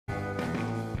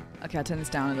Okay, I'll turn this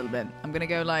down a little bit. I'm gonna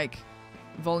go like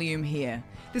volume here.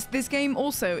 This game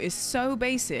also is so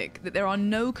basic that there are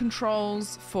no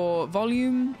controls for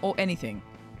volume or anything.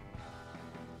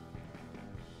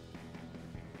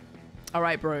 All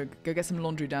right, bro, go get some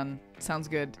laundry done. Sounds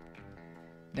good.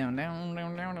 Down, down,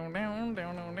 down, down, down, down,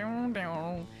 down, down,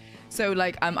 down. So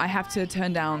like, I have to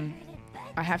turn down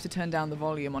the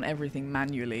volume on everything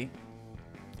manually.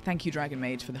 Thank you, Dragon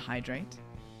Mage, for the hydrate.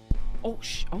 Oh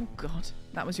God,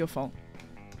 that was your fault.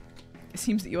 It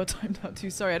seems that you are timed out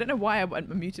too. Sorry, I don't know why I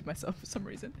muted myself for some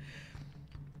reason.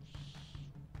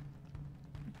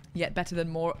 Yet better than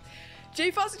more.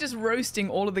 J-Fast is just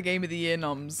roasting all of the Game of the Year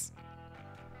noms.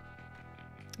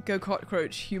 Go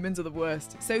cockroach. Humans are the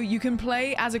worst. So you can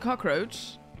play as a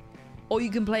cockroach, or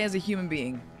you can play as a human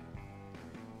being.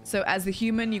 So as the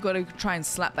human, you got to try and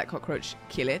slap that cockroach,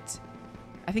 kill it.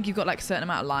 I think you've got like a certain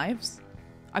amount of lives.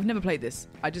 I've never played this.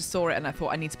 I just saw it and I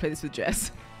thought I need to play this with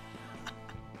Jess.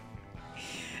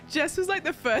 Jess was like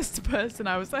the first person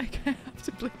I was like, I have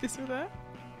to play this with her.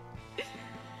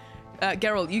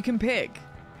 Geralt, you can pick.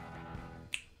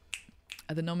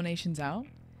 Are the nominations out?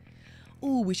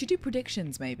 Ooh, we should do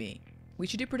predictions maybe. We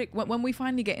should do when we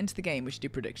finally get into the game, we should do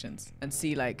predictions and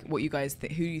see like what you guys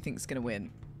think, who you think is going to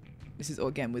win. This is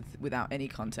again without any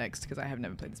context because I have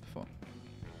never played this before.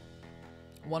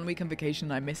 1 week on vacation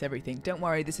and I miss everything. Don't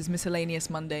worry, this is Miscellaneous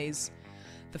Mondays.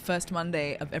 The first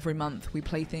Monday of every month, we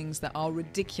play things that are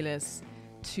ridiculous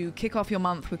to kick off your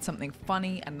month with something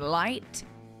funny and light.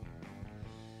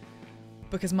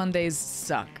 Because Mondays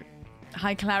suck.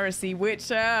 Hi, Claricy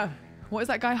Witcher. What is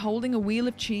that guy holding? A wheel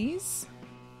of cheese?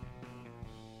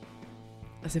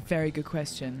 That's a very good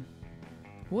question.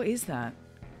 What is that?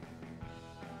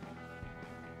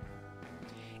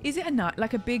 Is it a nut?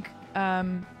 Like a big,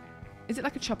 is it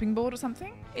like a chopping board or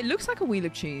something? It looks like a wheel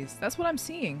of cheese. That's what I'm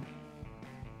seeing.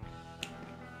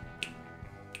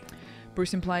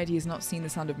 Bruce implied he has not seen The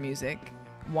Sound of Music.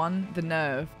 1, the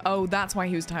nerve. Oh, that's why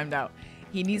he was timed out.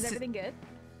 He needs. Is everything good?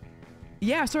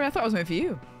 Yeah, sorry, I thought I was waiting for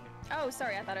you. Oh,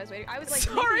 sorry, I thought I was waiting. I was like,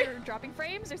 sorry. maybe you're dropping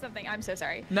frames or something. I'm so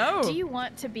sorry. No. Do you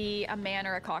want to be a man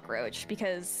or a cockroach?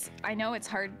 Because I know it's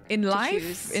hard in to life.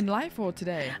 Choose. In life or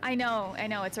today? I know.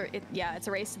 It's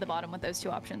a race to the bottom with those two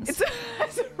options.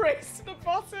 It's a race to the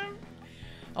bottom.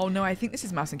 Oh no, I think this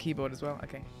is mouse and keyboard as well.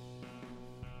 Okay.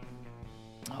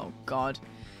 Oh God.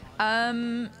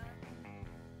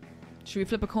 Should we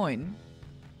flip a coin?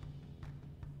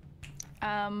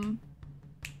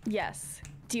 Yes.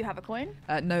 Do you have a coin?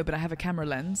 No, but I have a camera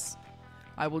lens.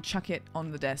 I will chuck it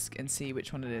on the desk and see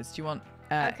which one it is. Do you want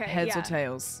heads or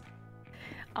tails?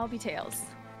 I'll be tails.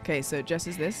 Okay, so Jess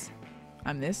is this.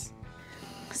 I'm this.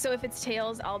 So if it's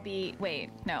tails, I'll be.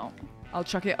 Wait, no. I'll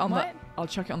chuck it on I'll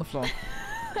chuck it on the floor.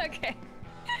 Okay.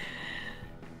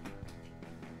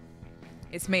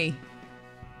 It's me.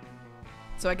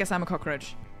 So I guess I'm a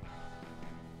cockroach.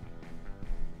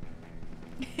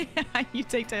 You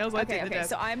take tails, I take the desk.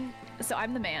 So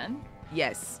I'm the man.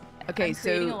 Yes. Okay, I'm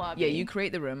creating a so lobby. yeah, you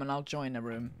create the room and I'll join a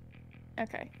room.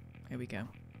 Okay. Here we go.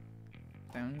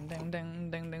 Dun, dun, dun,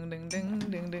 dun, dun, dun, dun, dun,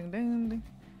 dun, dun, dun.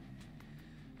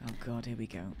 Oh God, here we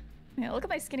go. Yeah, look at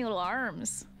my skinny little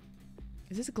arms.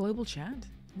 Is this a global chat?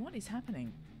 What is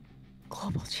happening?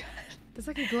 Global chat. There's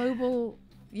like a global.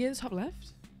 Yeah, the top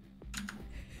left.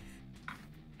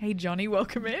 Hey Johnny,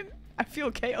 welcome in. I feel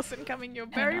chaos incoming. You're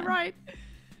very right.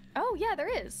 Oh yeah,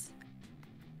 there is.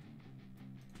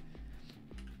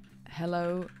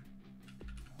 Hello.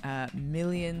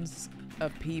 Millions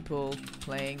of people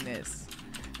playing this.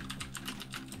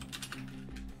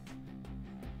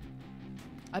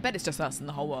 I bet it's just us in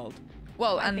the whole world.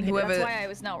 Well, and whoever. That's why I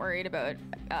was not worried about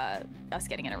us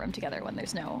getting in a room together when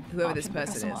there's no. Whoever this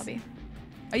person is. Lobby.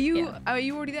 Are you? Yeah. Are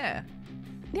you already there?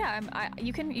 Yeah,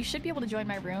 you should be able to join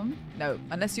my room. No,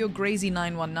 unless you're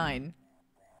Grazy919.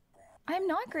 I'm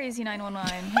not Grazy919.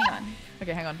 Hang on.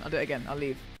 Okay, hang on. I'll do it again. I'll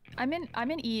leave. I'm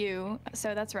in EU,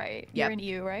 so that's right. Yep. You're in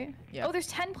EU, right? Yeah. Oh, there's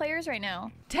 10 players right now.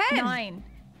 10? 9.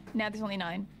 Now there's only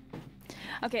 9.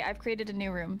 Okay, I've created a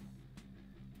new room.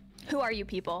 Who are you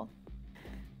people?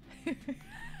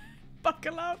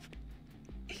 Buckle up.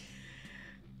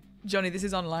 Johnny, this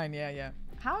is online. Yeah.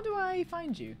 How do I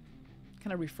find you?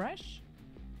 Can I refresh?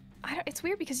 It's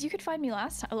weird because you could find me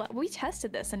last time. We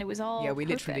tested this and it was all we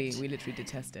perfect. literally did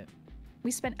test it.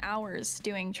 We spent hours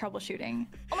doing troubleshooting.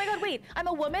 Oh my God, wait, I'm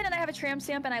a woman and I have a tramp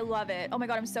stamp and I love it. Oh my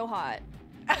God, I'm so hot.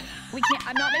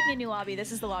 I'm not making a new lobby.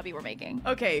 This is the lobby we're making.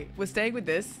 Okay, we're staying with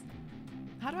this.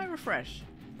 How do I refresh?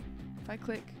 If I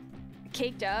click.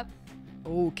 Caked up.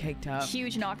 Oh, caked up.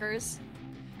 Huge knockers.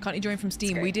 Can't you join from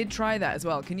Steam? We did try that as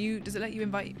well. Does it let you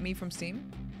invite me from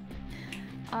Steam?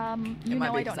 You might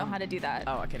know be I don't know how to do that.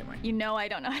 Oh, okay, don't worry. You know I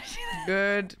don't know how to do that.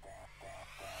 Good.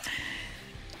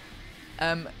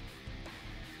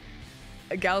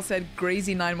 A gal said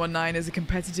Grazy919 is a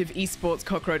competitive esports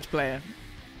cockroach player.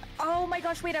 Oh my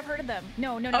gosh, wait, I've heard of them.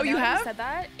 No. Oh, now you that have? said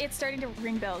that, it's starting to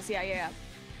ring bells. Yeah.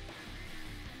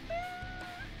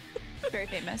 Very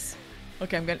famous.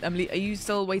 Okay, are you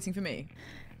still waiting for me?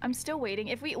 I'm still waiting.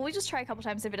 If we'll just try a couple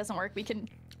times. If it doesn't work, we can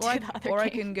do the other Or I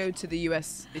game. can go to the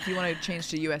US. If you want to change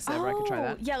to US server, I could try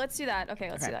that. Yeah, let's do that. Okay,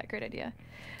 let's do that. Great idea.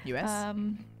 US?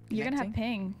 You're gonna have Connecting?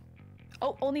 ping.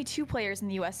 Oh, only 2 players in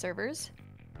the US servers.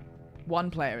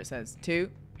 1 player, it says. 2.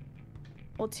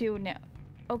 Well, 2 now.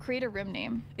 Oh, create a room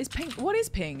name. Is ping... What is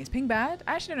ping? Is ping bad?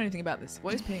 I actually don't know anything about this.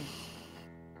 What is ping?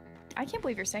 I can't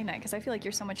believe you're saying that because I feel like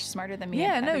you're so much smarter than me.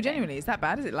 Yeah, at no, everything. genuinely. Is that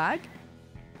bad? Is it lag?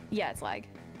 Yeah, it's lag.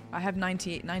 I have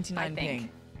 99 I think. ping.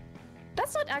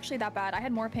 That's not actually that bad. I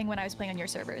had more ping when I was playing on your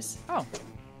servers. Oh,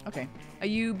 okay. Are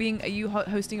you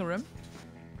hosting a room?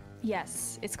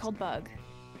 Yes, it's called Bug.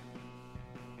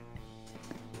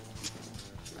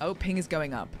 Oh, ping is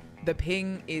going up. The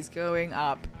ping is going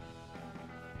up.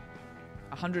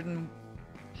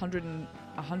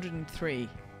 103.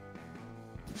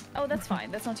 Oh, that's fine.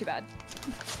 That's not too bad.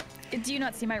 Do you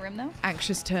not see my room though?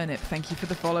 Anxious Turnip, thank you for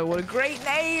the follow. What a great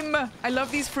name! I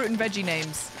love these fruit and veggie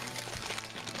names.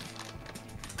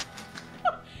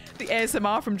 The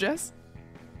ASMR from Jess.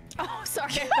 Oh,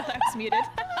 sorry. I thought I was muted.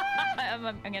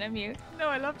 I'm gonna mute. No,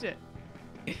 I loved it.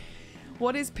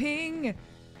 What is ping?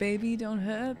 Baby, don't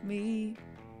hurt me.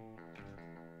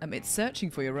 It's searching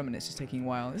for your room and it's just taking a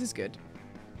while. This is good.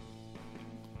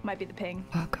 Might be the ping.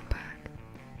 Welcome back.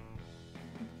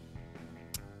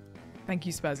 Thank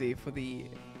you, Spazzy, for the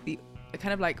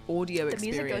kind of like audio The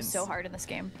experience. music goes so hard in this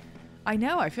game. I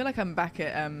know. I feel like I'm back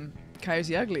at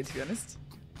Coyote Ugly, to be honest.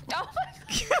 Oh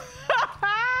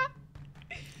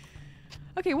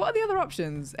Okay, what are the other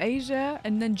options? Asia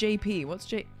and then JP. What's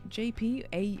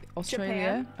JP?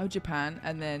 Australia. Japan. Oh, Japan.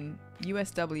 And then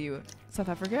USW, South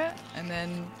Africa. And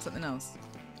then something else.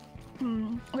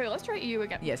 Okay, let's try EU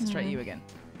again. Yes, let's try you again.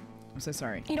 I'm so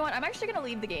sorry. You know what? I'm actually gonna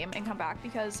leave the game and come back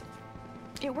because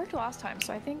it worked last time.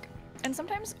 So I think, and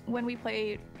sometimes when we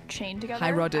play chain together,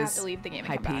 Hi, Rodders. I have to leave the game and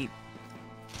Hi, come Pete. back.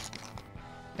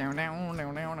 Down.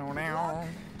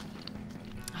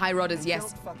 Hi, Rodders.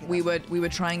 Yes, we were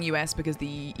trying US because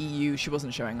the EU, she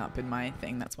wasn't showing up in my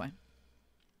thing. That's why.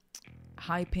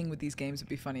 High ping with these games would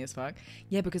be funny as fuck.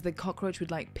 Yeah, because the cockroach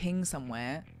would like ping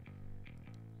somewhere,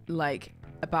 like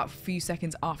about a few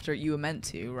seconds after you were meant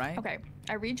to, right? Okay,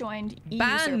 I rejoined EU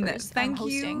Ban! servers. Thank I'm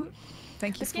hosting. you.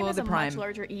 Thank you This game for has the a Prime. much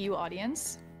larger EU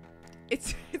audience.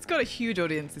 It's got a huge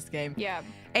audience, this game. Yeah,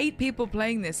 8 people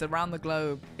playing this around the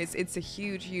globe. It's a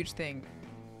huge thing.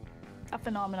 a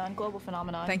phenomenon, global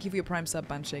phenomenon. Thank you for your Prime sub,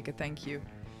 Bandshaker. Thank you.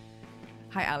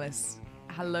 Hi, Alice.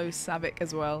 Hello, Savic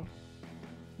as well.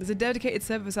 There's a dedicated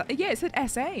server for... Yeah, it said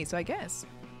SA, so I guess.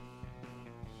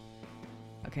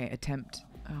 Okay, attempt.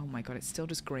 Oh my god, it's still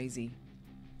just crazy.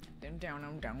 Do you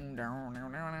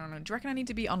reckon I need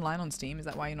to be online on Steam? Is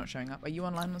that why you're not showing up? Are you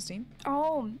online on Steam?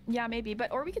 Oh, yeah, maybe.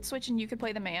 But or we could switch and you could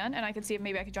play the man, and I could see if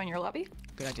maybe I could join your lobby.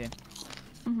 Good idea.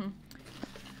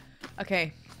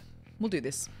 Okay, we'll do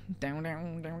this.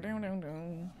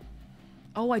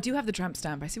 Oh, I do have the tramp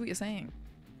stamp. I see what you're saying.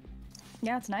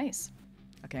 Yeah, it's nice.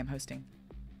 Okay, I'm hosting.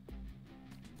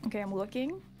 Okay, I'm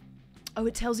looking. Oh,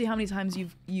 it tells you how many times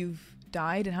you've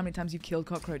died and how many times you've killed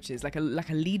cockroaches, like a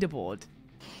leaderboard.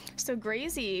 So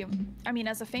Grazy, I mean,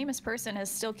 as a famous person, has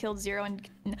still killed 0 and...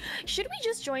 Should we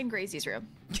just join Grazy's room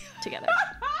together?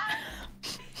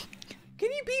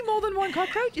 Can you be more than one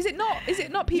cockroach? Is it not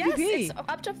PvP? Yes, it's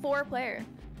up to 4 player.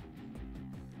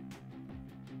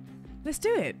 Let's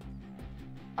do it.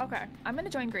 Okay, I'm gonna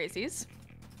join Grazy's.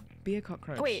 Be a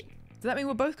cockroach. Wait. Does that mean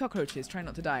we're both cockroaches? Try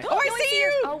not to die. Oh, I no, see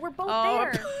yours. you! Oh, we're both Oh.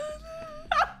 there.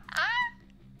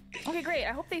 Okay, great.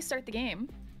 I hope they start the game.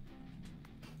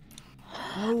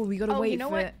 Oh, we gotta Oh, wait you know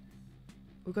for... what?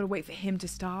 We've got to wait for him to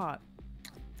start.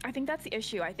 I think that's the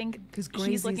issue. I think 'Cause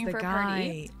he's Grazy's looking the for a guy.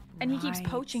 party, and he keeps Right.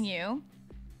 poaching you.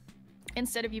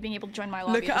 Instead of you being able to join my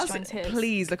lobby, Look it at just us, joins his.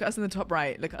 please. Look at us in the top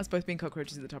right. Look at us both being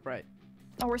cockroaches in the top right.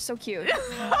 Oh, we're so cute.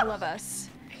 I love us.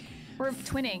 We're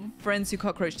twinning. Friends who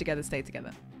cockroach together stay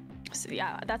together. So,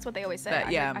 yeah, that's what they always say.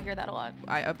 But, yeah. I hear that a lot.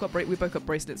 I've got we both got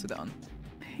bracelets with it on.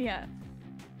 Yeah.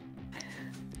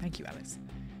 Thank you, Alice.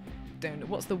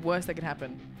 What's the worst that could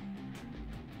happen?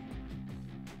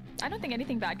 I don't think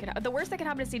anything bad could happen. The worst that could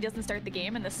happen is he doesn't start the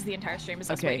game, and this is the entire stream is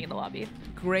us Okay. waiting in the lobby.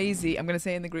 Grazy, I'm going to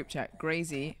say in the group chat,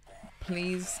 Grazy,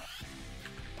 please,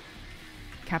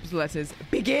 capital letters,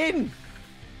 begin!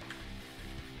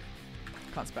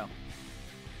 Can't spell.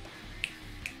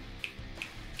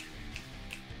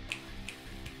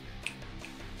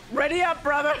 Ready up,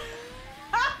 brother.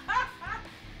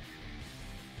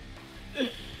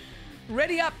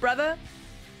 Ready up, brother.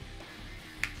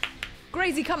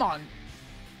 Gracie, come on.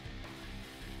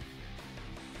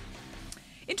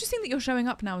 Interesting that you're showing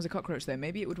up now as a cockroach, though.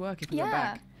 Maybe it would work if we went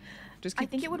back. Just I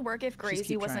think it would work if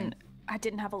Gracie wasn't. I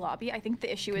didn't have a lobby. I think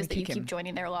the issue is that you keep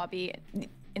joining their lobby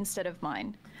instead of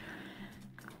mine.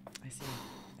 I see.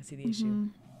 I see the issue.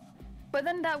 But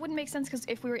then that wouldn't make sense because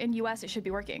if we were in US, it should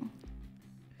be working.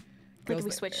 Like if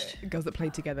we switched. Girls that play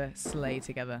together slay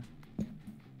together.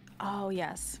 Oh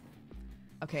yes.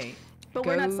 Okay. But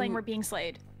we're not slaying. We're being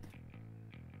slayed.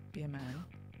 Be a man.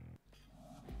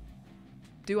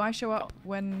 Do I show up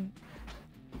when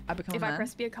I become a man? If I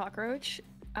press be a cockroach,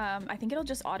 I think it'll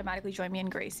just automatically join me in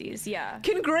Gracie's. Yeah.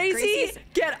 Can Gracie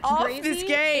get off this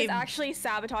game? Is actually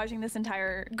sabotaging this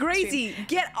entire. Gracie,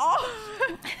 get off!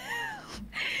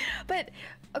 But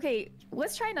okay,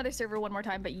 let's try another server one more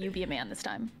time. But you be a man this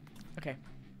time. Okay.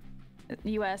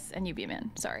 US and you be a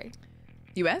man. Sorry.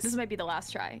 US? This might be the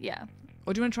last try. Yeah.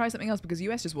 Or do you want to try something else because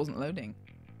US just wasn't loading?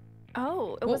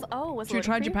 Oh, it was. Oh, was it? Should we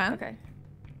try Japan? Okay.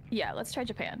 Yeah, let's try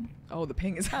Japan. Oh, the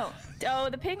ping is. Oh,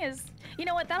 the ping is. You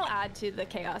know what? That'll add to the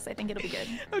chaos. I think it'll be good.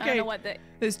 Okay. I don't know what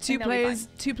There's two players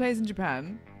in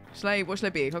Japan. What should I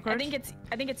be? Cockroach?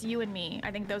 I think it's you and me.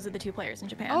 I think those are the two players in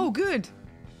Japan. Oh, good.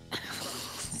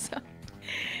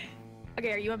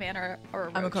 Okay, are you a man or a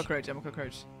roach? I'm a cockroach. I'm a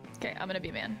cockroach. Okay, I'm gonna be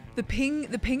a man. The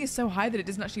ping is so high that it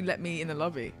doesn't actually let me in the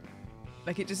lobby.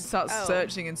 Like it just starts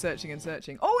searching and searching and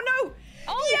searching. Oh no!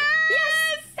 Oh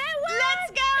yes! That worked!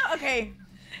 Let's go! Okay.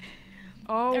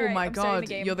 Oh right, my I'm starting god, the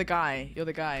game. you're the guy. You're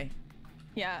the guy.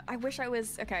 Yeah, I wish I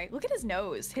was. Okay, look at his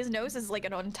nose. His nose is like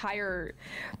an entire.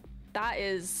 That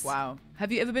is. Wow.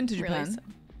 Have you ever been to Japan? Really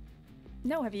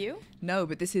no, have you? No,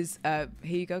 but this is here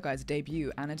you go, guys.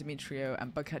 Debut Anna Demetrio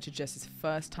and Bugcatcherjess'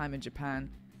 first time in Japan.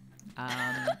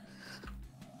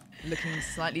 Looking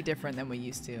slightly different than we're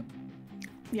used to.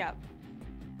 Yeah.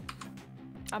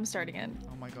 I'm starting it.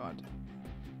 Oh my god.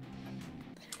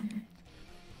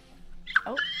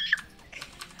 Oh.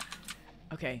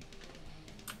 Okay.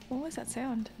 What was that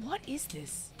sound? What is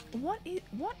this? What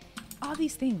are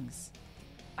these things?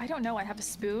 I don't know. I have a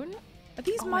spoon. Are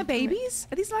these my babies?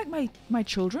 Are these like my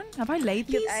children? Have I laid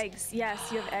these? You have eggs.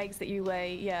 Yes, you have eggs that you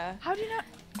lay. Yeah. How do you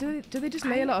know? Do they just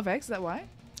lay a lot of eggs? Is that why?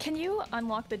 Can you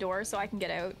unlock the door so I can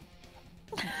get out?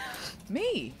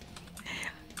 Me?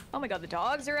 Oh my god, the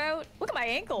dogs are out. Look at my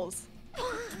ankles.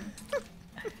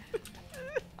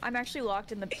 I'm actually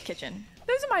locked in the kitchen.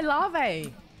 Those are my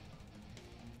larvae.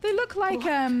 They look like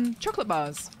chocolate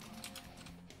bars.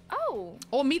 Oh.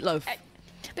 Or meatloaf.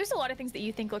 There's a lot of things that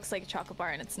you think looks like a chocolate bar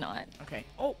and it's not. Okay.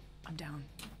 Oh, I'm down.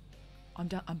 I'm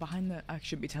down. I'm behind the. I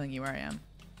shouldn't be telling you where I am.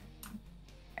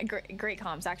 Great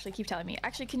comms. Actually, keep telling me.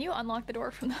 Actually, can you unlock the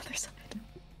door from the other side?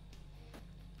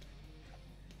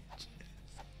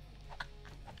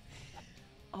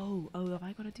 Oh, have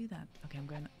I got to do that? Okay, I'm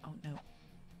going. Oh no.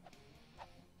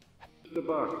 The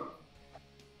box.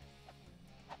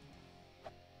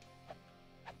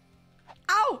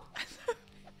 Ow!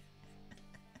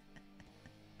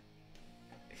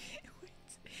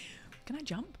 Can I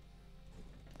jump?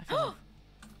 I fell off.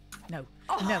 No.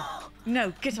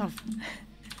 No, get off.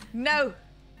 No.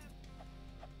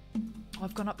 Oh,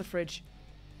 I've gone up the fridge.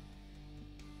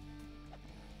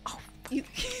 Oh, you.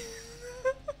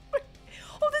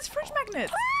 Oh, there's fridge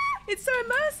magnets. It's so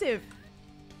immersive.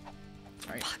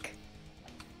 Sorry. Fuck.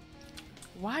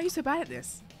 Why are you so bad at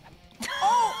this?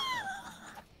 Oh!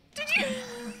 Did you?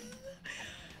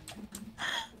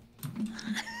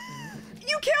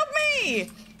 You killed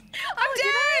me! I'm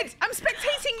dead! I'm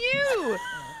spectating you!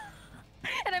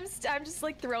 And I'm just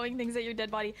like throwing things at your dead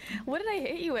body. What did I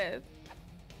hit you with?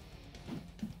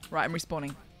 Right, I'm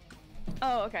respawning.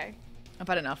 Oh, okay. I've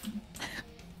had enough.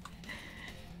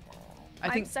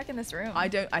 I'm stuck in this room. I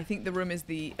think the room is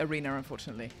the arena,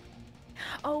 unfortunately.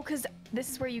 Oh, because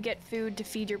this is where you get food to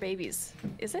feed your babies.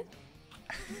 Is it?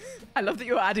 I love that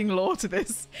you're adding lore to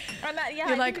this. Yeah,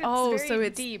 you're like, oh, so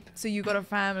it's deep. So you got a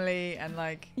family and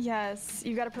like. Yes,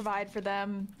 you got to provide for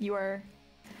them. You are.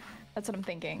 That's what I'm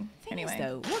thinking. Anyway,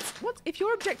 though, what's if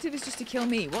your objective is just to kill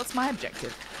me? What's my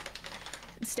objective?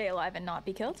 Stay alive and not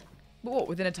be killed. But what,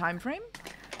 within a time frame?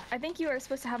 I think you are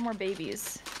supposed to have more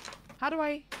babies. How do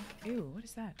I? Ew, what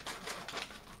is that?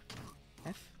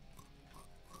 F.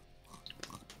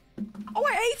 Oh,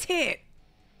 I ate it!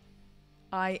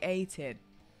 I ate it.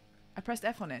 I pressed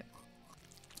F on it.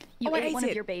 You ate one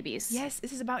of your babies. Yes,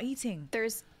 this is about eating.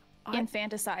 There's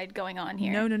infanticide going on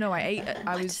here. No. I ate.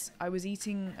 I was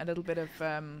eating a little bit of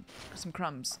some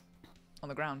crumbs on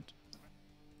the ground.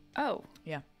 Oh.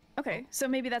 Yeah. Okay, so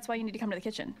maybe that's why you need to come to the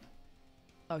kitchen.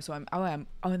 Oh, so I'm. Oh,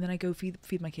 and then I go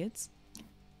feed my kids.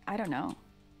 I don't know.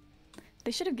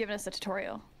 They should have given us a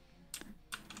tutorial.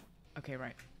 Okay,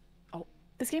 right. Oh,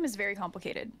 this game is very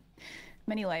complicated.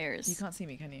 Many layers. You can't see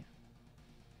me, can you?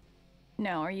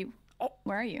 No, are you? Oh,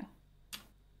 where are you?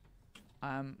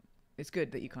 It's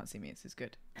good that you can't see me. It's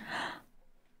good.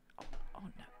 Oh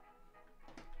no.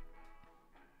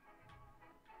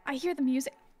 I hear the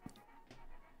music.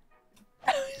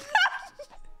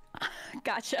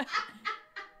 Gotcha.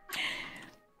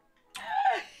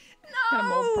 No. Got a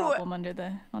mold problem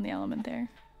on the element there.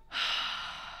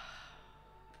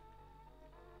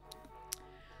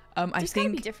 I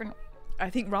think be different. I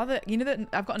think rather, you know that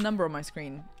I've got a number on my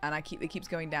screen and it keeps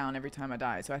going down every time I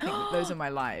die. So I think that those are my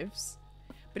lives.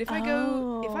 But if I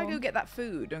go get that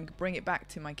food and bring it back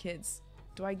to my kids,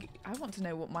 I want to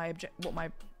know what my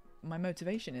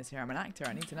motivation is here. I'm an actor.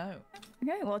 I need to know.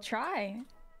 Okay, well try.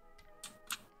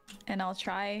 And I'll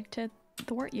try to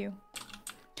thwart you.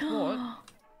 What?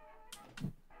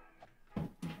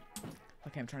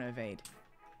 Okay, I'm trying to evade.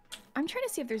 I'm trying to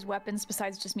see if there's weapons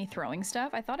besides just me throwing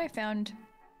stuff. I thought I found...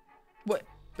 What?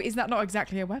 But is that not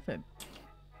exactly a weapon?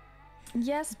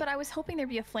 Yes, but I was hoping there'd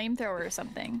be a flamethrower or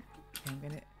something. Okay, I'm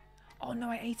gonna... Oh no,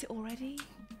 I ate it already?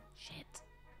 Shit.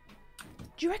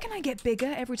 Do you reckon I get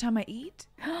bigger every time I eat?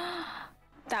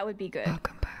 That would be good.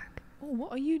 Welcome back. Oh,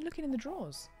 what are you looking in the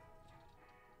drawers?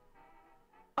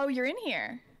 Oh, you're in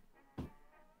here.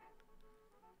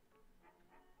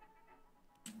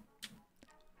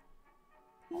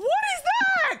 What is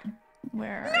that?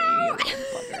 Where are No! you?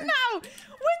 No!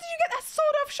 Where did you get that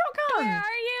sawed-off shotgun? Where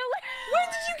are you? Where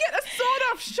did you get a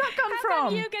sawed-off shotgun How from?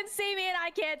 come you can see me and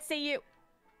I can't see you?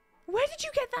 Where did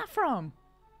you get that from?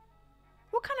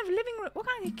 What kind of living room? What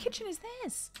kind of kitchen is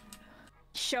this?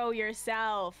 Show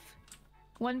yourself.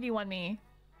 1v1 me.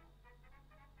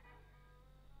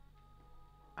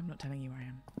 I'm not telling you where I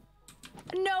am.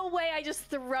 No way! I just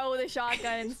throw the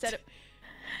shotgun instead of.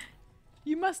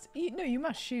 You must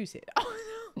shoot it. Oh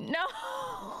no! No.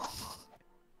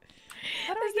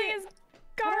 How do This thing is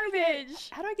garbage.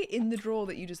 How do I get in the drawer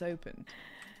that you just opened?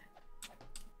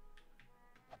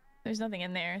 There's nothing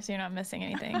in there, so you're not missing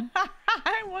anything.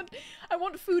 I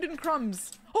want food and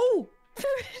crumbs. Oh! Food.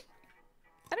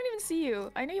 I don't even see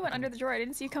you. I know you went under the drawer. I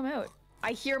didn't see you come out.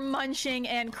 I hear munching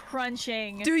and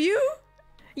crunching. Do you?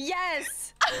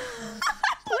 Yes.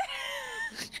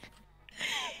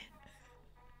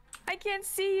 I can't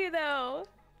see you though.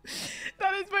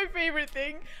 That is my favorite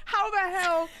thing. How the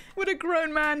hell would a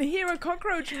grown man hear a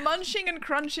cockroach munching and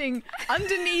crunching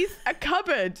underneath a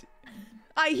cupboard?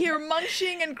 I hear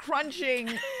munching and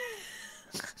crunching.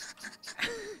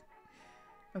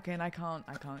 Okay, and I can't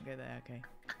go there. Okay.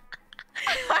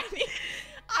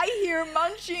 I hear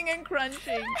munching and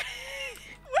crunching.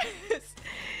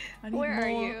 Where are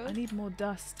you? I need more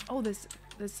dust. Oh, there's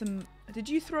some. Did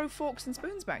you throw forks and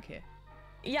spoons back here?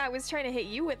 Yeah, I was trying to hit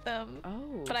you with them.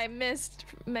 Oh. But I missed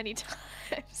many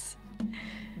times.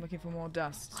 I'm looking for more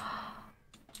dust.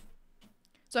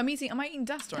 So am I eating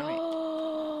dust or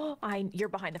am I? You're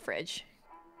behind the fridge.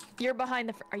 You're behind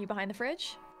the. Are you behind the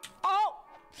fridge? Oh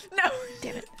no!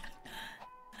 Damn it!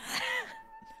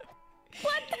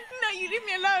 What? No, you leave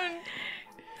me alone.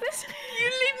 You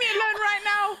leave me alone right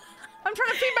now. I'm trying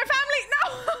to feed my family. No.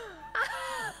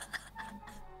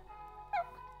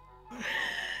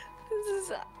 This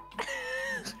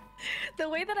is the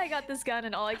way that I got this gun,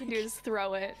 and all I can do is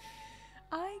throw it.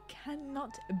 I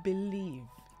cannot believe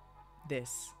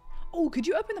this. Oh, could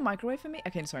you open the microwave for me?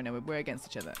 Okay, sorry, no, we're against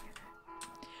each other.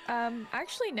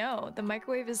 Actually, no. The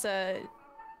microwave is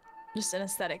just an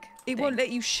aesthetic. It won't let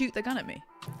you shoot the gun at me.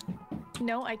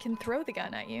 No, I can throw the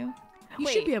gun at you. You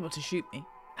should be able to shoot me.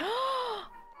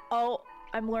 Oh,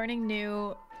 I'm learning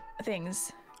new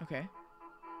things. Okay.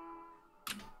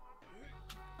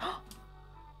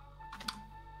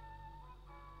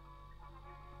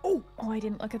 Oh, I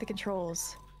didn't look at the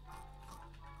controls.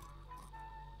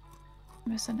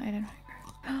 Miss an item.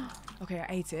 Okay, I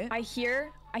ate it. I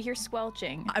hear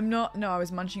squelching. No, I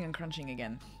was munching and crunching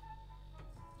again.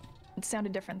 It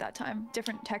sounded different that time.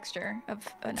 Different texture of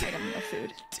an item of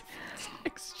food. Different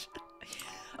texture.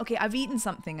 Okay, I've eaten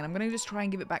something and I'm gonna just try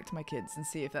and give it back to my kids and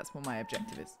see if that's what my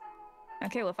objective is.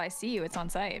 Okay, well if I see you, it's on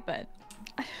site, but...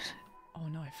 Oh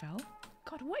no, I fell?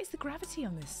 God, what is the gravity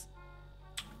on this?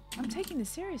 I'm taking this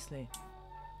seriously.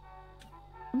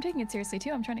 I'm taking it seriously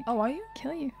too. I'm trying to are you?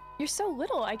 Kill you. You're so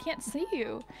little, I can't see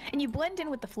you. And you blend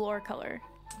in with the floor color.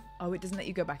 Oh, it doesn't let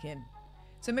you go back in.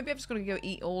 So maybe I've just got to go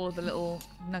eat all of the little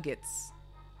nuggets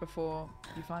before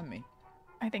you find me.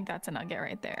 I think that's a nugget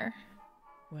right there.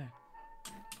 Where?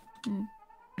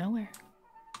 Nowhere.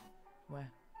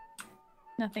 Where?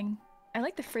 Nothing. I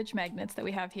like the fridge magnets that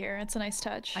we have here. It's a nice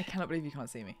touch. I cannot believe you can't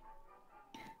see me.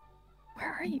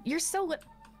 Where are you? You're so lit.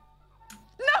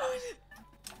 No!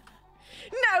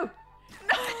 No!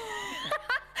 No!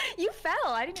 You fell.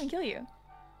 I didn't even kill you.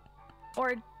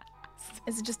 Or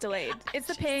is it just delayed? It's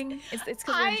the ping. It's because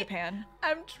we're in Japan.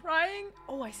 I'm trying.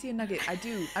 Oh, I see a nugget. I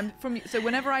do. So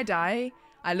whenever I die,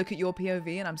 I look at your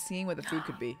POV and I'm seeing where the food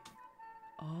could be.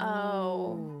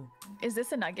 Oh. Is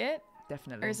this a nugget?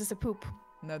 Definitely. Or is this a poop?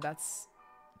 No, that's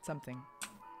something.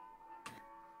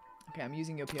 Okay, I'm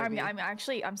using your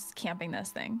POV. I'm camping this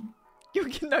thing.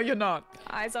 No, you're not.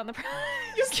 Eyes on the prize.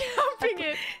 You're camping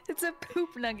it. It's a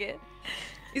poop nugget.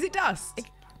 Is it dust?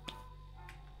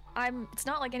 It's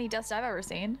not like any dust I've ever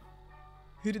seen.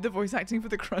 Who did the voice acting for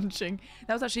the crunching?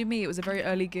 That was actually me. It was a very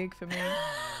early gig for me.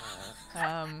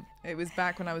 It was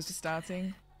back when I was just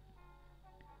starting.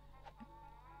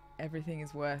 Everything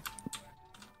is worth.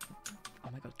 Oh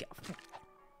my god, get off me.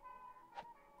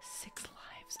 6 lives.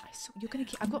 You're gonna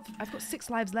keep. I've got 6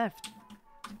 lives left.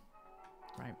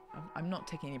 Right. I'm not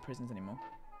taking any prisons anymore.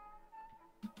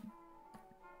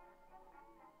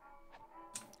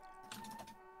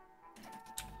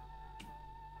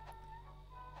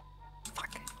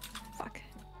 Fuck.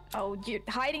 Oh,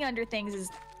 hiding under things is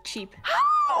cheap.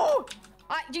 Oh!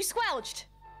 You squelched.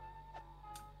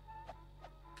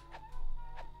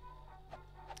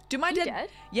 Do my dead?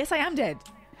 Yes, I am dead.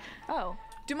 Oh.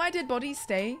 Do my dead bodies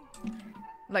stay?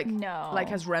 Like no.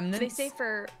 Like as remnants? They stay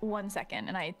for 1 second,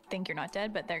 and I think you're not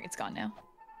dead, but it's gone now.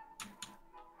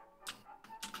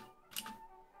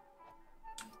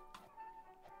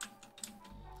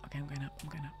 Okay, I'm going up.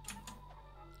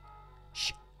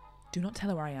 Shh. Do not tell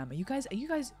her where I am. Are you guys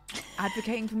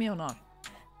advocating for me or not?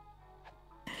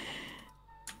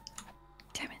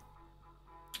 Damn it.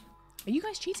 Are you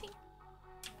guys cheating?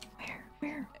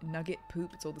 Where? Nugget,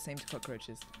 poop, it's all the same to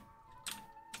cockroaches.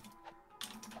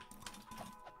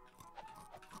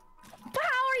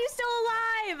 How are you still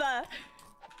alive?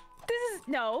 This is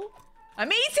no. I'm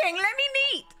eating. Let me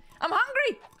eat. I'm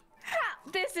hungry.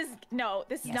 This is not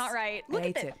right. Look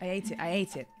at this. I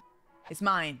ate it. It's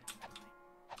mine.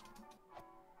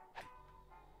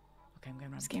 Okay, I'm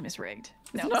going around. This game is rigged.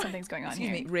 No, something's going on Excuse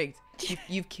here. me, rigged.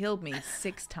 You've killed me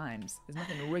 6 times. There's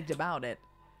nothing rigged about it.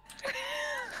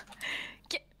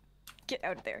 Get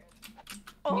out of there.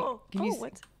 Can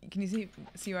you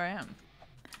see where I am?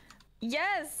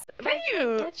 Yes. Can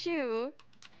you? Get you.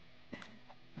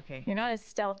 Okay. You're not as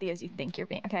stealthy as you think you're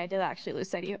being. Okay, I did actually lose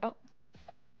sight of you. Oh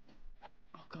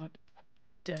god.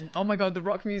 Dun. Oh my god, the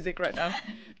rock music right now.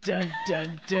 Dun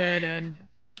dun dun dun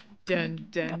dun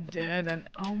dun dun dun.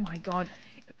 Oh my god.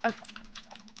 Oh!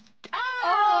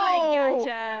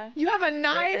 Gotcha. You have a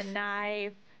knife? With a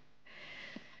knife.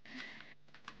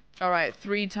 Alright,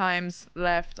 3 times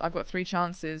left. I've got 3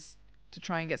 chances to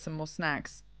try and get some more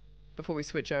snacks before we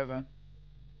switch over.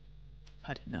 I've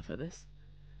had enough of this.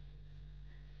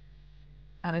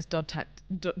 Anna's dodge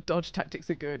tactics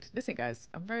are good. Listen guys,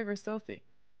 I'm very, very stealthy.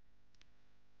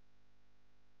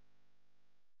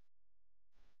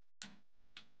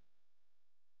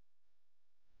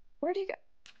 Where do you go?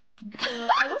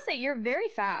 I will say you're very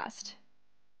fast.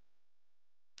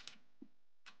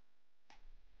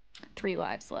 3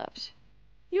 lives left.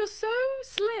 You're so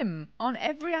slim on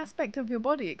every aspect of your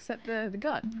body except the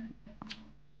gut.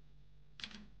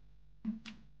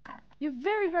 You're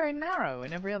very, very narrow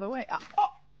in every other way.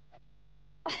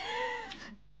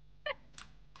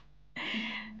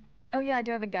 Oh yeah, I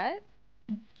do have a gut?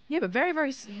 Yeah, but very,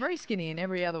 very, very skinny in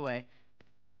every other way.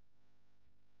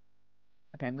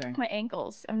 Okay, I'm going. My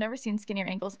ankles. I've never seen skinnier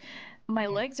ankles. My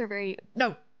legs are very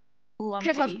lumpy.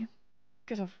 Get off.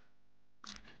 Get off.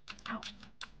 Ow.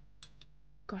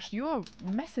 Gosh, you are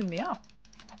messing me up.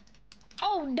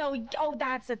 Oh no! Oh,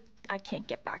 I can't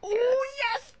get back there. Oh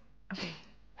yes. Okay.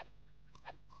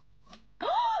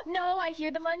 No, I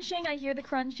hear the munching. I hear the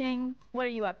crunching. What are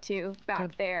you up to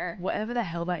back there? Whatever the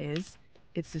hell that is,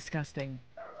 it's disgusting.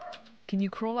 Can you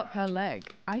crawl up her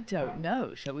leg? I don't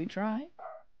know. Shall we try?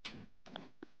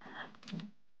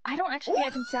 I don't actually think I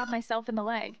can stab myself in the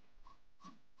leg.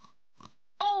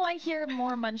 Oh, I hear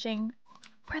more munching.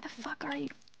 Where the fuck are you?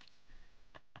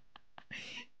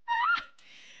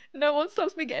 No one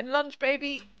stops me getting lunch,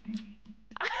 baby.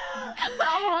 I'm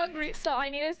hungry. So I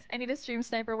need a stream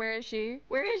sniper. Where is she?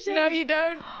 Where is she? No, you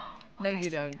don't. No, you see,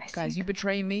 don't. Guys, you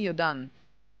betray me, you're done.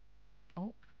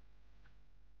 Oh.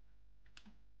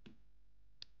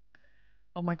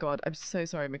 Oh my god, I'm so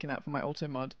sorry making that for my auto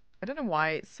mod. I don't know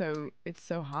why it's so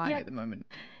high at the moment.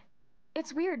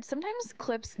 It's weird. Sometimes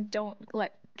clips don't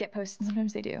get posted,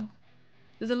 sometimes they do.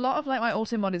 There's a lot of like my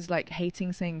auto mod is like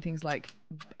hating saying things like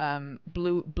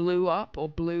blew up or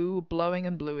blowing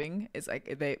and bluing. It's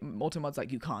like they auto mod's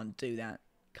like you can't do that.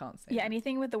 Can't say. Yeah, that.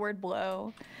 anything with the word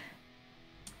blow.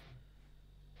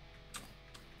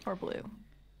 Or blue.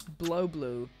 Blow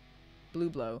blue. Blue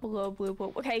blow. Blow blue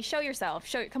blue. Okay, show yourself.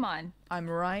 Show come on. I'm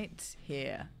right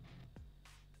here.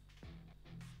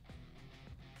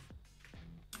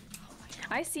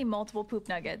 I see multiple poop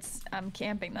nuggets. I'm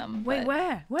camping them. Wait, but...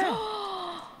 where? Where?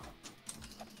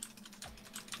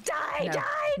 Die, No, die,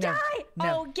 no, die!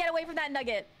 no. Oh, get away from that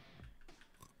nugget.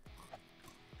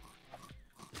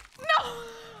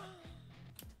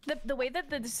 No! The way that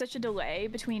there's such a delay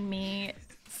between me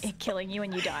killing you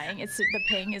and you dying, the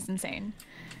ping is insane.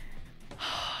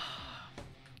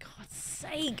 God's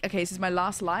sake. Okay, this is my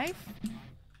last life.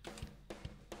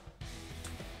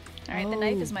 All right, the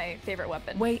knife is my favorite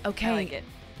weapon. Wait, okay. I like it.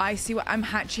 I see what I'm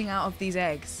hatching out of these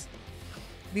eggs.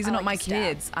 These are I not like my to stab.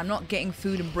 kids. I'm not getting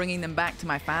food and bringing them back to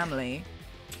my family.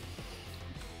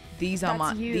 These are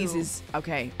That's you. These is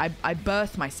okay. I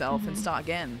birth myself and start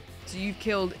again. So you've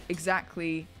killed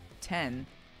exactly 10.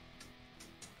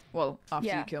 Well,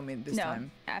 after you kill me this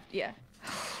time. After, yeah.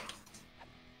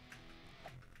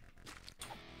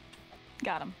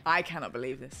 Got him. I cannot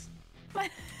believe this.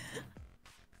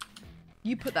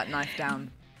 You put that knife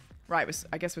down. Right,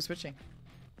 I guess we're switching.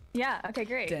 Yeah, okay,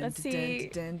 great. Let's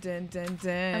see.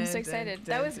 I'm so excited.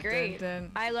 That was great.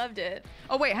 I loved it.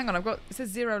 Oh, wait, hang on. It says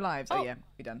 0 lives. Oh, yeah.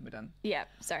 We're done. We're done. Yeah,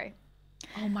 sorry.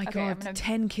 Oh, my God.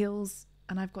 10 kills,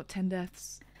 and I've got 10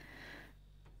 deaths.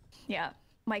 Yeah,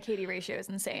 my KD ratio is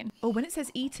insane. Oh, when it says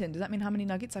eaten, does that mean how many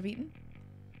nuggets I've eaten?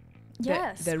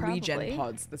 Yes, They're probably. regen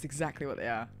pods. That's exactly what they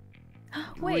are.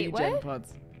 Wait, regen what?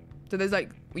 pods. So there's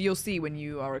like, you'll see when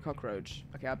you are a cockroach.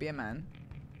 Okay, I'll be a man.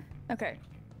 Okay.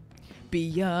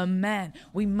 Be a man.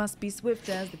 We must be swift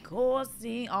as the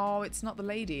coursing. Oh, it's not the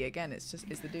lady. Again, it's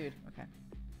the dude. Okay.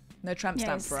 No tramp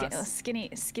stamp for us. Skinny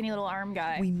little arm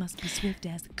guy. We must be swift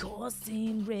as the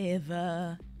coursing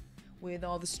river with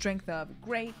all the strength of a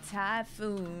great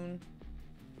typhoon.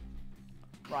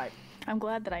 Right. I'm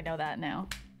glad that I know that now.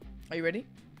 Are you ready?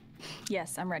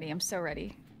 Yes, I'm ready. I'm so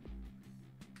ready.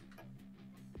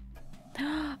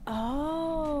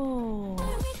 Oh.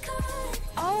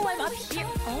 Oh, I'm up here.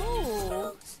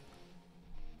 Oh.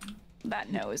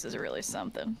 That nose is really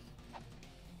something.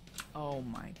 Oh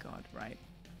my God, right.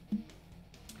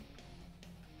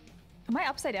 Am I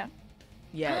upside down?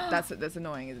 Yeah, that's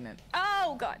annoying, isn't it?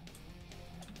 Oh God.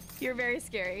 You're very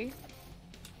scary.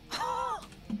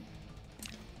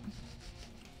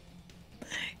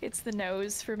 It's the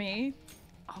nose for me.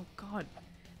 Oh God.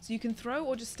 So you can throw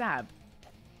or just stab?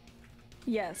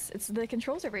 Yes, the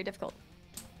controls are very difficult.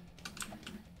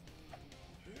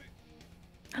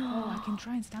 Oh, I can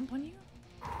try and stamp on you?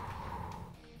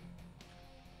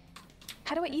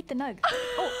 How do I eat the nug?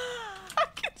 Oh, I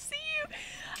can see you.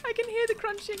 I can hear the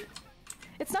crunching.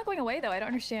 it's not going away though. I don't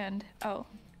understand. Oh.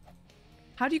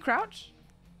 How do you crouch?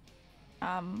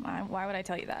 Why would I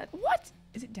tell you that? What?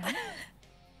 Is it down?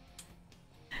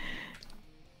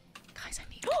 Guys, I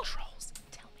need controls.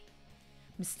 Tell me.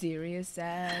 Mysterious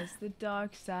as the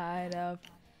dark side of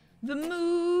the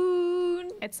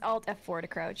moon. It's Alt F4 to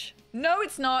crouch. No,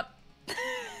 it's not.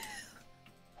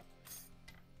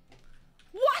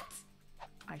 What?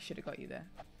 I should have got you there.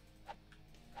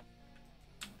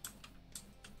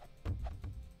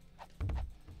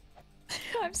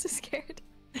 I'm so scared.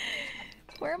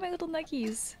 Where are my little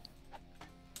nuggies?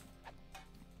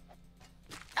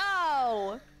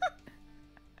 Oh!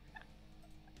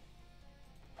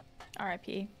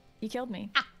 R.I.P. You killed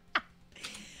me.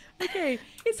 Okay,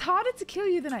 it's harder to kill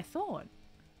you than I thought.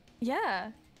 Yeah.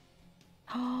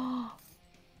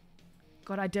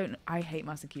 God, I hate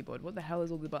mouse and keyboard. What the hell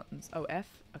is all the buttons? Oh, F?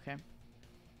 Okay.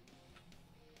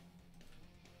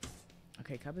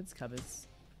 Okay, cupboards.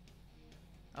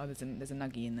 Oh, there's a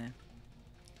nuggie in there.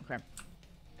 Okay.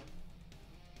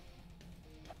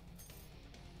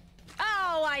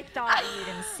 Oh, I thought you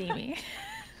didn't see me.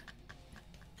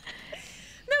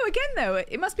 No, again though,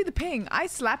 it must be the ping. I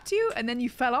slapped you and then you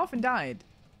fell off and died.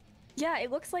 Yeah, it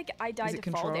looks like I died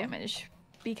to fall control? damage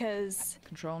because...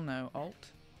 Control, no. Alt?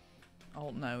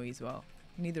 Alt, no, as well.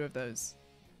 Neither of those.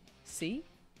 C?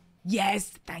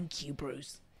 Yes! Thank you,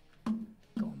 Bruce. Go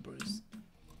on, Bruce.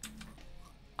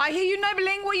 I hear you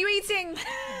nibbling. What are you eating?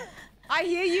 I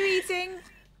hear you eating.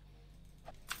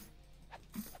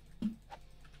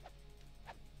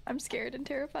 I'm scared and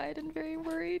terrified and very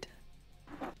worried.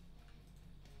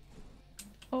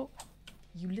 Oh.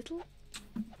 You little...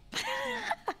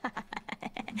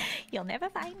 You'll never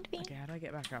find me. Okay, how do I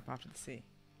get back up after the C?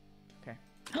 Okay.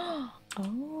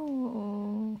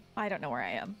 Oh, I don't know where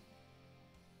I am.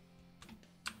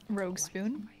 Rogue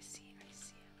spoon. I see.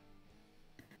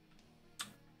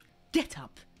 Get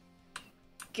up.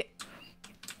 Get.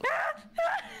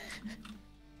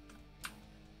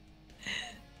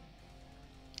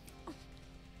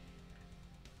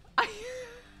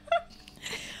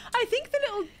 I think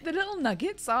the little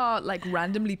nuggets are like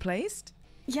randomly placed.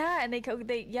 Yeah, and they go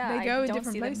in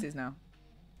different places now.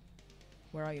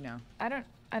 Where are you now? I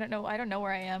don't know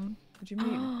where I am. What do you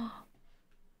mean?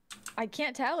 I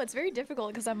can't tell. It's very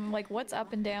difficult because I'm like, what's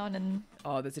up and down and.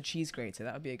 Oh, there's a cheese grater.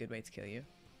 That would be a good way to kill you.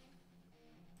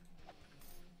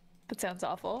 That sounds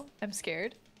awful. I'm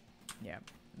scared. Yeah,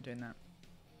 I'm doing that.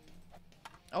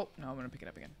 Oh no, I'm gonna pick it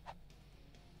up again.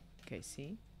 Okay,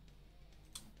 see.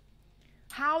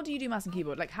 How do you do mouse and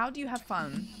keyboard? Like, how do you have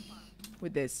fun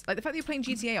with this? Like, the fact that you're playing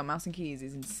GTA on mouse and keys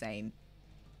is insane.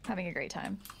 Having a great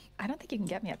time. I don't think you can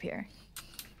get me up here.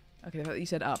 Okay, the fact that you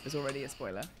said up is already a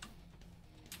spoiler.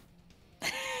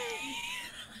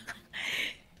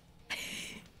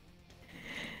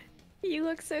 You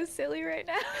look so silly right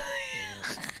now.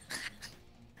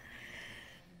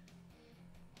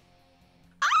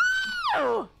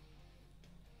 Oh!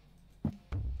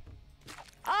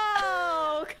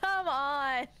 Oh, come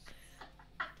on.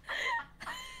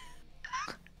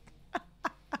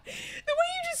 The way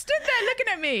you just stood there looking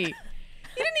at me. You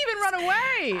didn't even run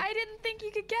away. I didn't think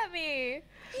you could get me.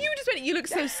 You just went, you look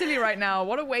so silly right now.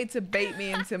 What a way to bait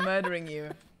me into murdering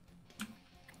you.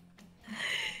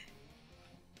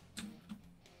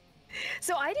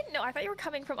 So I didn't know. I thought you were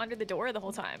coming from under the door the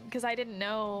whole time because I didn't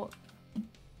know.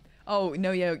 Oh,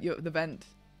 no, yeah, you're the vent.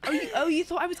 Oh, you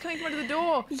thought I was coming from under the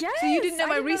door. Yes. So you didn't know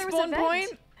my there was a respawn vent.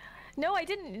 point? No, I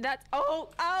didn't. That's. Oh,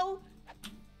 I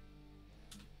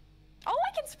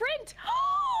can sprint.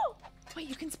 Oh. Wait,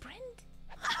 you can sprint?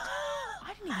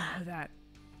 I didn't even know that.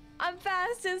 I'm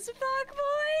fast as fuck,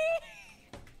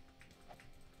 boy.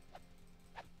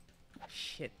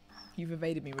 Shit. You've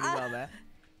evaded me really well there.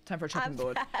 Time for a chopping I'm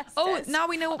board. fast Oh, as- now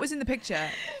we know what was in the picture.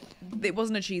 It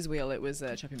wasn't a cheese wheel, it was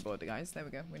a chopping board, guys. There we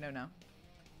go. We know now.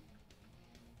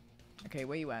 Okay,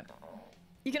 where you at?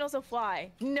 You can also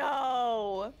fly.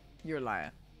 No. You're a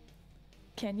liar.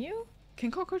 Can you? Can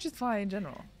cockroaches fly in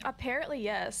general? Apparently,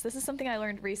 yes. This is something I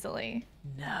learned recently.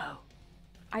 No.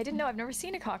 I didn't know. I've never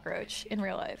seen a cockroach in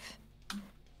real life.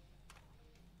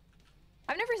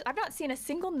 I've not seen a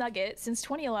single nugget since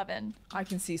 2011. I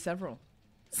can see several.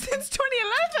 Since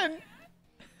 2011!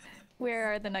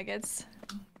 Where are the nuggets?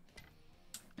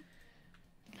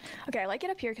 Okay, I like it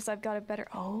up here because I've got a better.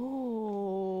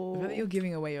 Oh. The fact that you're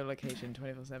giving away your location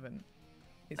 24/7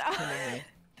 is killing me.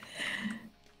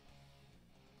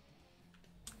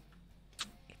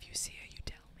 If you see her, you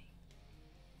tell me.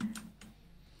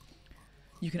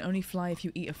 You can only fly if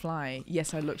you eat a fly.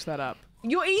 Yes, I looked that up.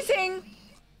 You're eating!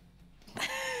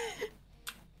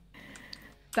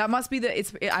 That must be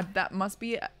that must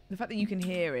be the fact that you can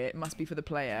hear it must be for the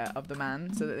player of the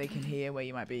man so that they can hear where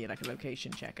you might be, like a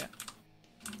location checker.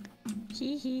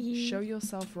 Show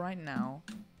yourself right now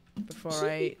before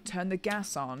I turn the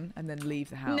gas on and then leave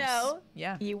the house. No.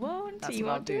 Yeah. You won't. That's You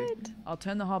what I'll won't do it. I'll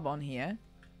turn the hob on here,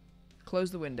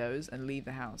 close the windows, and leave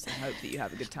the house and hope that you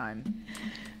have a good time.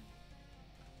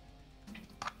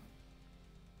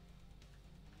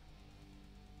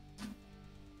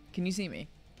 Can you see me?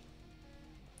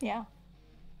 Yeah.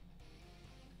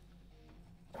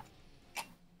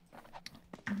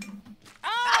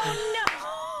 Oh no!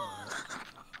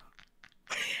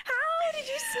 How did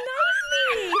you snipe me?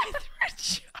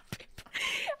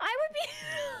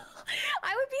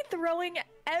 I would be throwing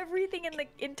everything in the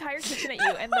entire kitchen at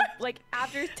you, and like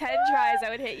after 10 tries, I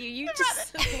would hit you. You just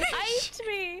sniped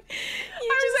me. I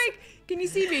was like, "Can you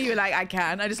see me?" You're like, "I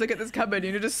can." I just look at this cupboard,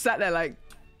 and you just sat there like,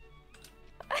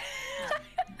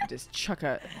 just chuck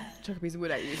a piece of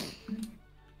wood at you.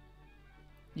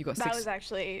 You got that was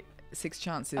actually 6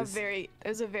 chances. it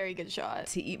was a very good shot.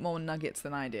 To eat more nuggets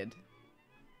than I did.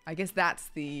 I guess that's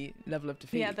the level of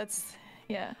defeat. Yeah, that's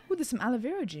yeah. Oh, there's some aloe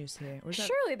vera juice here. Or is that...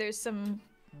 Surely there's some.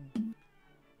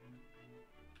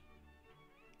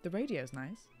 The radio's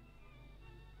nice.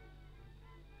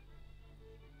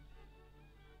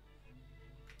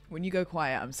 When you go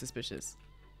quiet, I'm suspicious.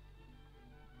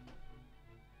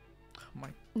 Oh my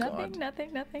God.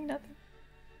 Nothing.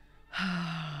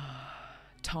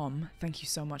 Tom, thank you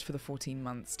so much for the 14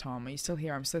 months, Tom. Are you still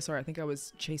here? I'm so sorry. I think I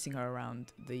was chasing her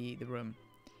around the room.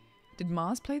 Did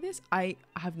Mars play this? I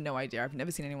have no idea. I've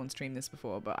never seen anyone stream this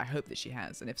before, but I hope that she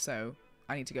has. And if so,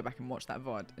 I need to go back and watch that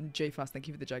VOD. And JFast, thank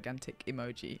you for the gigantic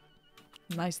emoji.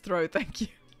 Nice throw, thank you.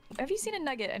 Have you seen a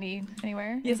nugget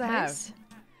anywhere? Yes, Any I place?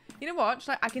 You know what?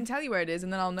 I can tell you where it is,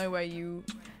 and then I'll know where you.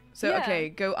 So Yeah. okay,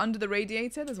 go under the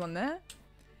radiator. There's one there,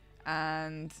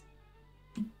 and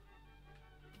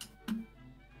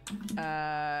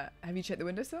have you checked the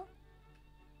windowsill?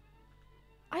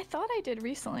 I thought I did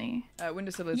recently.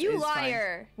 Windowsill is You is fine.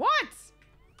 liar! What?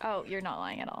 Oh, you're not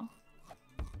lying at all.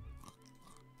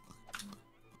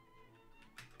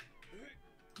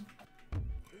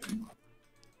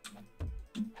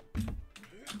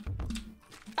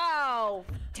 Oh,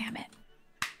 damn it.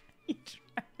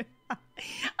 I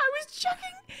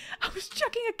was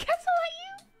chucking a kettle at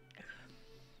you.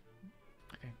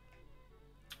 Okay.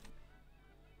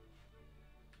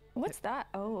 What's that?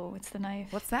 Oh, it's the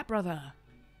knife. What's that, brother?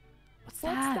 What's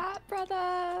What's that? that,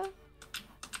 brother?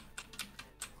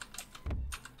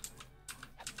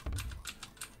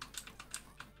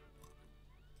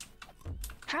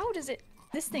 How does it...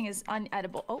 This thing is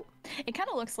unedible. Oh, it kind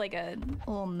of looks like a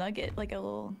little nugget, like a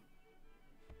little...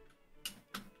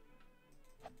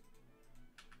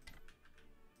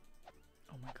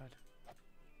 Oh my god.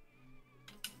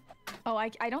 Oh, I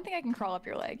don't think I can crawl up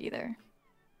your leg either.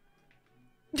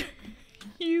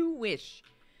 You wish.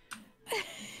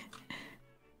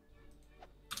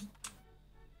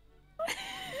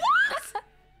 What?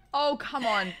 Oh, come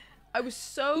on. I was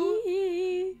so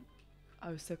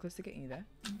close to getting you there.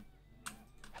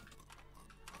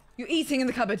 You're eating in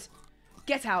the cupboard.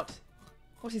 Get out.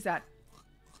 What is that?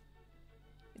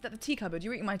 Is that the tea cupboard?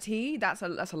 You're eating my tea? That's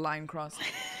a line crossed.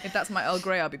 If that's my Earl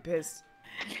Grey, I'll be pissed.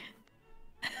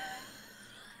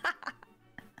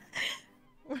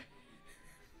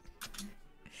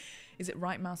 Is it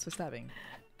right mouse for stabbing?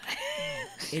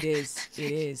 It is.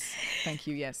 It is. Thank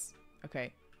you. Yes.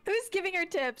 Okay. Who's giving her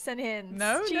tips and hints?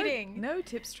 No, cheating. No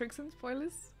tips, tricks, and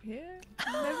spoilers here.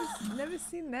 Never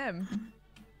seen them.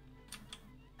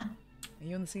 Are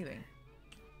you on the ceiling?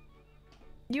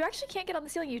 You actually can't get on the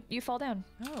ceiling. You fall down.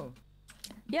 Oh.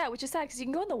 Yeah, which is sad because you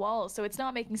can go on the walls, so it's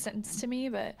not making sense to me.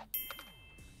 But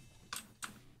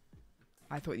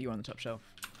I thought you were on the top shelf.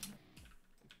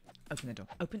 Open the door.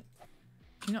 Open.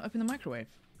 Can you not open the microwave?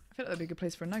 I feel like that'd be a good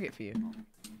place for a nugget for you.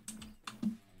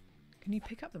 Can you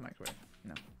pick up the microwave?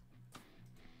 No.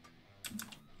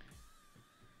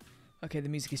 Okay, the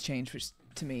music has changed, which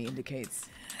to me indicates...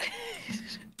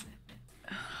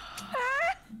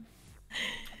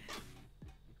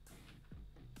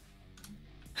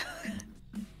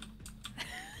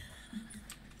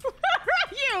 Where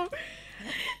are you?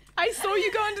 I saw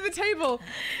you go under the table.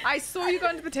 I saw you go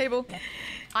under the table.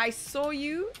 I saw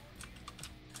you...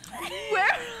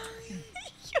 Where?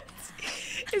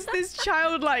 Is this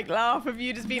childlike laugh of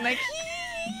you just being like...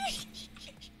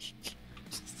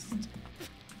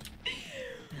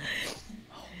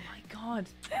 Oh my god.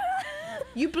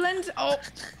 You blend... Oh.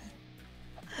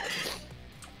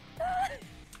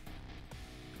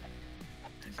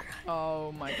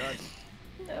 Oh my god.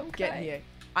 Get here.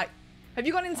 Have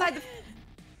you gone inside the...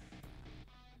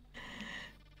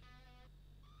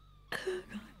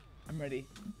 I'm ready.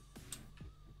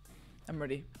 I'm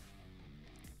ready.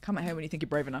 Come at her when you think you're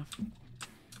brave enough.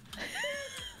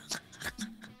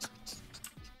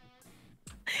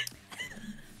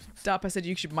 Darpa said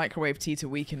you should microwave tea to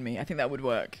weaken me. I think that would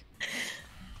work.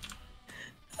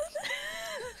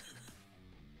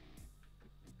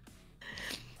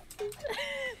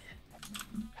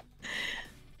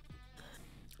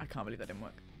 I can't believe that didn't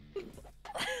work.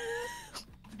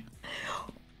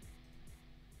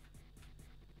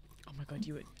 Oh my god,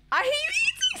 you would... I hate you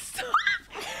eating! Stop!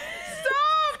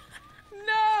 Stop!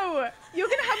 No! You're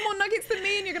gonna have more nuggets than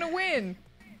me and you're gonna win.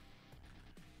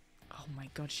 Oh my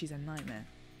god, she's a nightmare.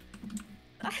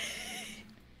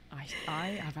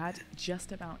 I have had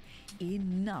just about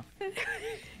enough.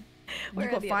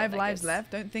 You've got 5 lives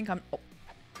left. Don't think I'm... Oh.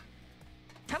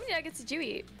 How many nuggets did you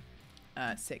eat?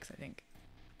 6, I think.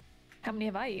 How many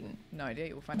have I eaten? No idea.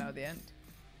 You'll find out at the end.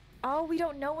 Oh, we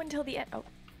don't know until the end. Oh.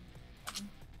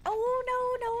 Oh, no.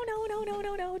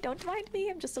 Don't mind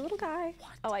me. I'm just a little guy. What?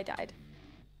 Oh, I died.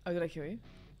 Oh, did I kill you?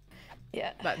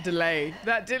 Yeah. That delay.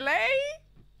 That delay?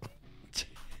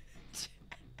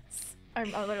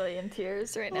 I'm literally in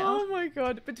tears right now. Oh my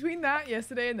god. Between that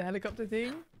yesterday and the helicopter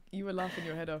thing, you were laughing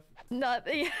your head off. Not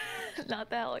the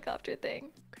helicopter thing.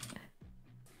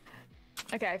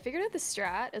 Okay, I figured out the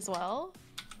strat as well,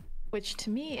 which to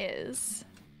me is...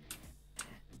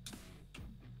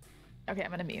 Okay,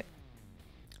 I'm gonna mute.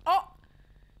 Oh!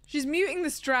 She's muting the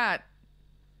strat.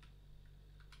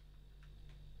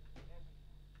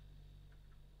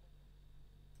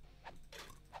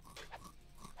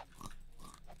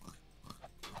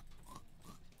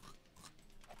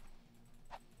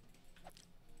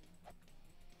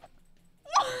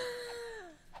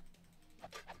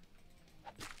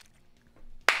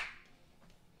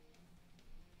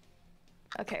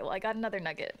 Okay, well, I got another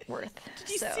nugget worth. Did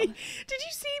you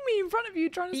see me in front of you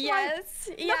trying to slide? Yes.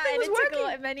 Yeah, Nothing and was it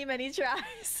working. took many, many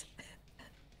tries.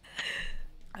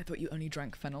 I thought you only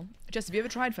drank fennel. Jess, have you ever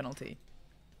tried fennel tea?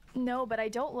 No, but I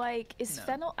don't like. Is No.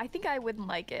 fennel? I think I wouldn't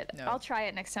like it. No. I'll try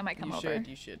it next time I come over.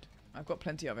 You should. I've got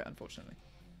plenty of it, unfortunately.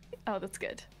 Oh, that's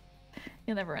good.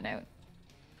 You'll never run out.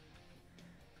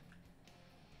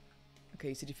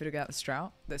 Okay, so did you figure out the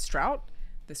strout? The strout?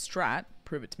 The strat?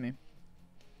 Prove it to me.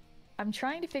 I'm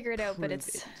trying to figure it out, but Prove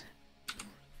it's. it.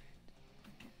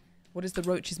 What is the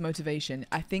roach's motivation?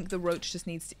 I think the roach just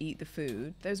needs to eat the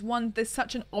food. There's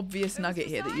such an obvious nugget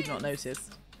here that you've not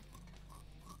noticed.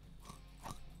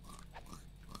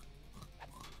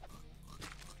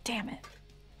 Damn it.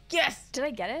 Yes! Did I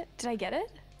get it? Did I get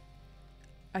it?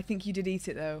 I think you did eat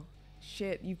it though.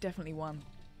 Shit, you've definitely won.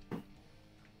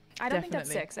 I don't think that's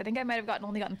Definitely. 6. I think I might have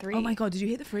only gotten 3. Oh my god, did you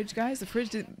hit the fridge, guys? The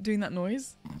fridge doing that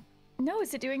noise? No,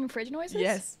 is it doing fridge noises?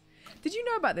 Yes. Did you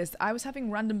know about this? I was having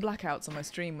random blackouts on my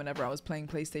stream whenever I was playing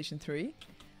PlayStation 3.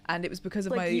 And it was because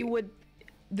of Like my... you would.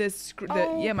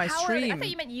 Yeah, my power. stream. I thought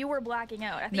you meant you were blacking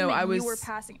out. I thought No, you meant I was. You were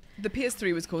passing. The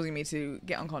PS3 was causing me to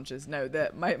get unconscious. No,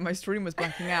 my stream was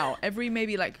blacking out every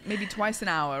maybe twice an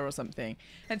hour or something.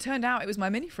 And it turned out it was my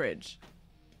mini fridge.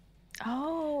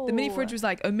 Oh. The mini fridge was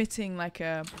like emitting like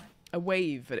a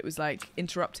wave, but it was like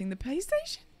interrupting the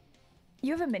PlayStation.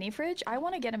 You have a mini fridge? I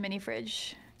want to get a mini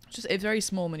fridge. Just a very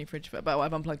small mini fridge, but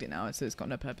I've unplugged it now, so it's got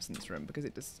no purpose in this room because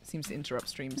it just seems to interrupt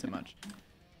stream so much.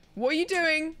 What are you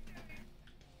doing?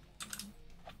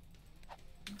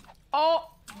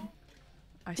 Oh!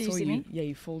 I Did you saw see me? Yeah,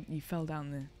 you fell down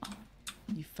the.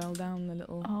 You fell down the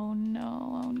little. Oh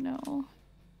no! Oh no!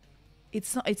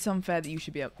 It's not. It's unfair that you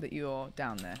should be up. That you're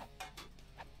down there.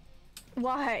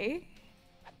 Why?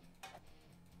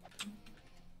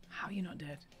 How are you not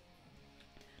dead?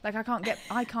 Like I can't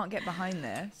get behind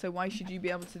there. So why should you be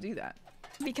able to do that?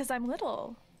 Because I'm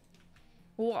little.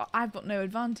 Well, I've got no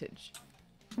advantage.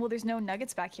 Well, there's no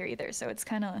nuggets back here either, so it's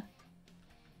kind of.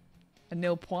 A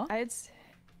nil point. I'd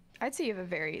say you have a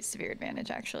very severe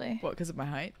advantage, actually. What? Because of my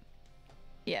height?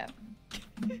 Yeah.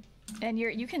 And you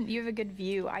have a good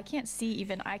view. I can't see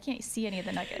any of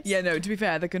the nuggets. Yeah. No. To be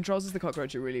fair, the controls of the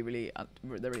cockroach are really,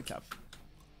 they're really tough.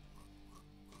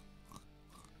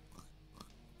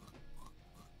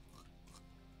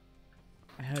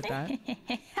 I heard that.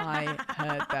 I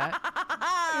heard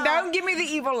that. Don't give me the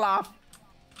evil laugh.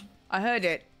 I heard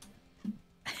it.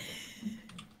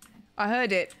 I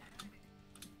heard it.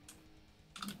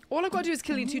 All I've got to do is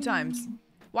kill you 2 times.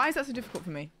 Why is that so difficult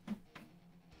for me?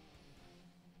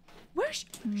 Where is she?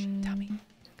 Tell me.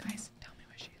 Guys, tell me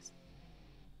where she is.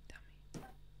 Tell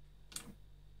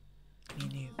me. Me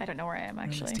and you. I don't know where I am,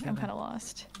 actually. I'm kind of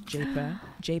lost. Japer,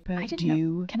 I didn't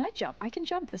know. Can I jump? I can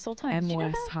jump this whole time. Did you know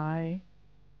MOS that? high.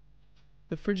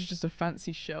 The fridge is just a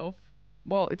fancy shelf.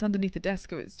 Well, it's underneath the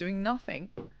desk, so it's doing nothing.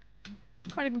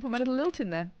 Can't even put my little lilt in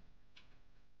there.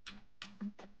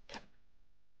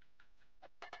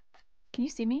 Can you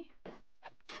see me?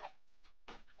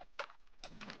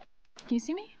 Can you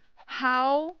see me?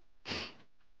 How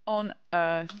on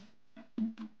earth?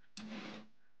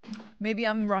 Maybe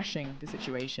I'm rushing the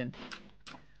situation.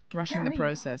 Rushing Where the are you?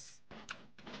 process.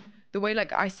 The way,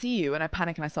 like, I see you and I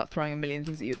panic and I start throwing a million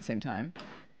things at you at the same time.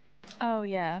 Oh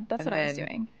yeah, that's And what I was then-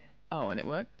 doing. Oh, and it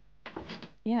worked?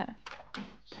 Yeah.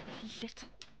 Little.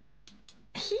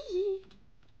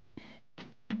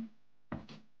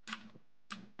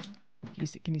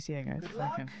 Can you see it, guys?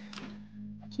 Okay.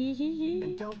 Hee hee hee.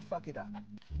 And don't fuck it up.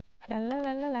 La la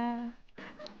la la la.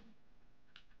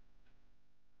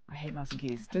 I hate mouse and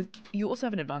keys. You also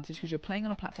have an advantage because you're playing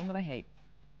on a platform that I hate.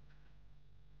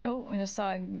 Oh, I just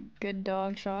saw a good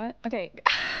dog shot. Okay,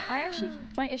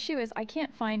 my issue is I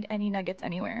can't find any nuggets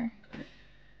anywhere.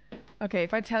 Okay,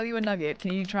 if I tell you a nugget,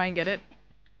 can you try and get it?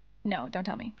 No, don't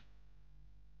tell me.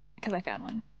 Because I found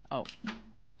one. Oh.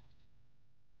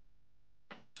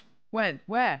 When?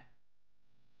 Where?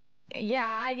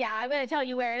 Yeah, I'm gonna tell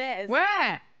you where it is. Where?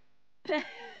 I know it.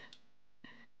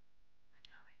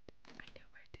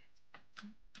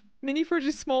 Mini fridge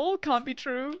is small? Can't be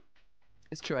true.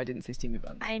 It's true, I didn't say steamy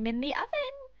buns. I'm in the oven.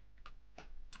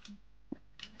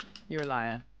 You're a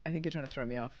liar. I think you're trying to throw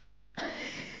me off.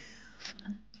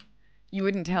 You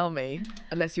wouldn't tell me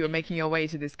unless you were making your way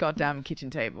to this goddamn kitchen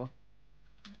table.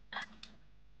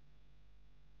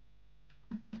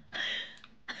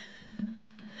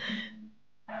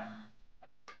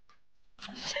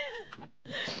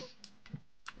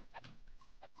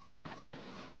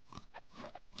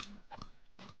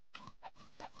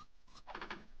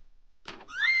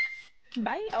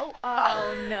 Bye.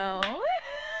 Oh no.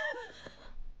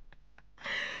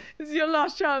 This is your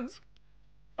last chance.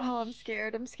 Oh, I'm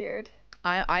scared. I'm scared.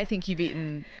 I think you've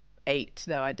eaten 8,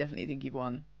 though. I definitely think you've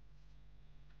won.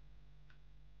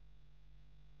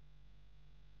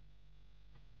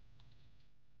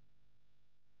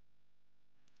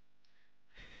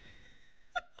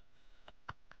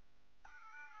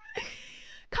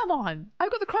 Come on.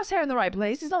 I've got the crosshair in the right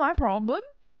place. It's not my problem.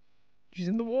 She's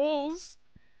in the walls.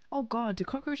 Oh god, do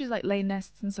cockroaches like lay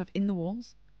nests and stuff in the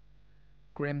walls?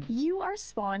 Grim. You are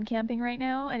spawn camping right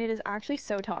now, and it is actually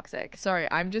so toxic.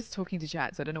 Sorry, I'm just talking to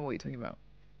chat, so I don't know what you're talking about.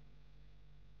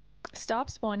 Stop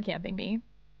spawn camping me.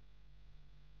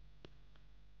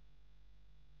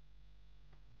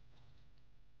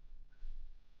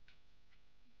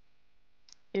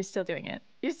 You're still doing it.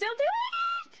 You're still doing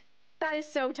it! That is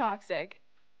so toxic.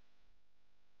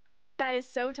 That is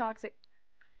so toxic.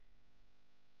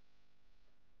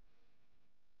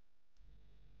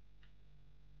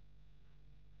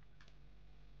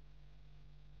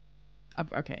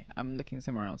 Okay, I'm looking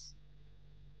somewhere else.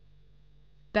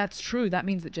 That's true. That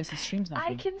means that Jess's stream's not I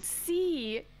free. can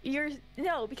see your...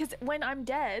 No, because when I'm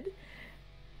dead,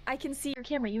 I can see your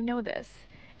camera. You know this.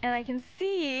 And I can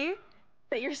see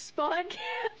that you're spawn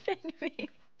camping me.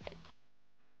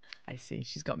 I see.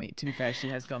 She's got me. To be fair, she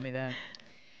has got me there.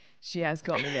 She has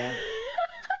got me there.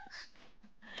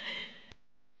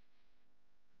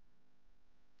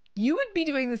 You would be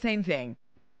doing the same thing.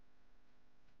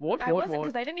 What? I wasn't,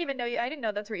 because I didn't even know you. I didn't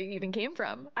know that's where you even came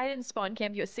from. I didn't spawn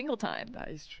camp you a single time. That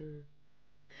is true.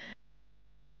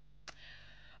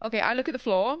 Okay, I look at the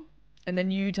floor, and then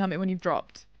you tell me when you've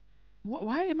dropped. What?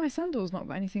 Why are my sandals not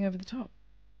got anything over the top?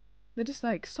 They're just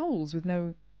like soles with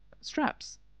no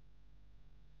straps.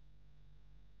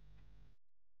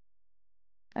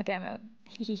 Okay, I'm out.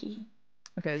 Okay,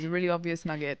 there's a really obvious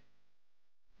nugget.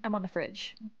 I'm on the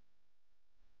fridge.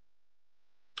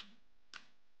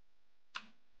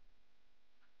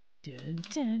 Dun,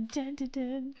 dun, dun, dun,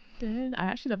 dun, dun. I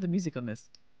actually love the music on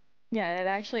this. Yeah, it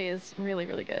actually is really,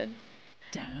 really good.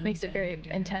 Dun, Makes it dun, very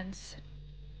dun. intense.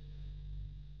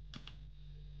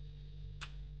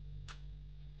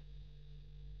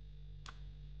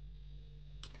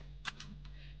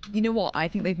 You know what? I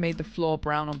think they've made the floor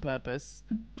brown on purpose.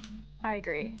 I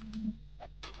agree.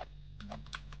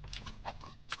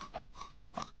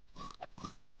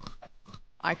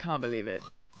 I can't believe it.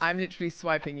 I'm literally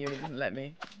swiping you and it doesn't let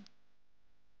me.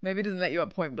 Maybe it doesn't let you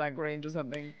at point blank range or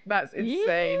something. That's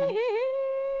insane.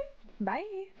 Bye.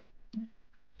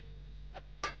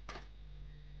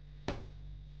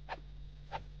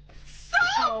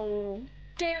 Oh,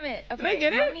 damn it. Okay, Did I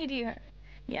get how it? many do you...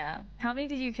 Yeah, how many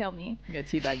did you kill me? I'm gonna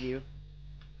teabag you.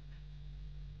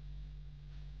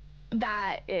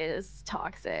 That is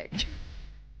toxic.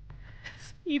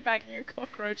 Teabagging a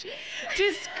cockroach.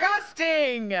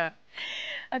 Disgusting!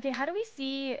 Okay, how do we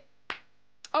see...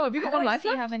 Oh, have you got one life see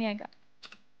left? how many I got?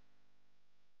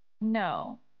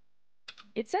 No.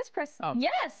 It says press... Oh.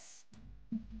 Yes!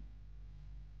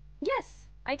 Yes,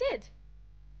 I did.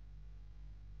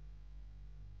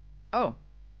 Oh.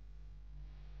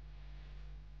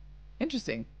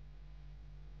 Interesting.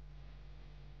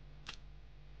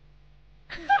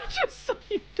 I just saw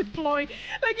you deploy.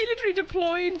 Like you literally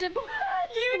deployed.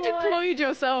 You deployed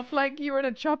yourself like you were in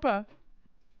a chopper.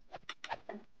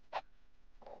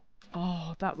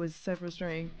 Oh, that was so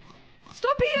frustrating.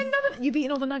 Stop eating nugget. You've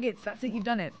eaten all the nuggets. That's it. You've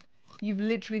done it. You've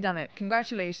literally done it.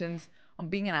 Congratulations on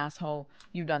being an asshole.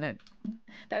 You've done it.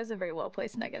 That was a very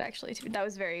well-placed nugget, actually. That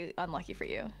was very unlucky for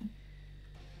you.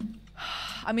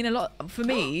 I mean, a lot for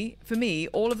me,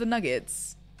 all of the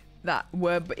nuggets that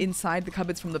were inside the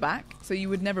cupboards from the back, so you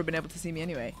would never have been able to see me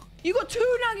anyway. You got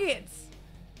 2 nuggets.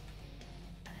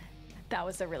 That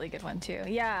was a really good one too.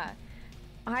 Yeah,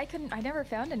 I never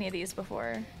found any of these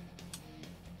before.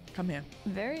 Come here.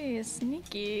 Very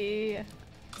sneaky.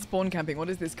 Spawn camping. What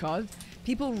is this card?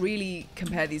 People really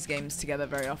compare these games together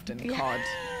very often. Yeah. COD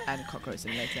and Cockroach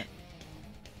Simulator.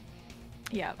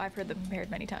 Yeah, I've heard them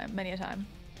compared many a time.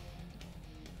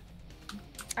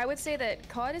 I would say that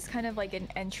COD is kind of like an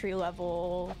entry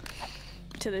level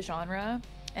to the genre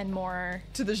and more...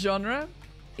 To the genre?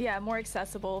 Yeah, more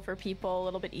accessible for people, a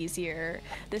little bit easier.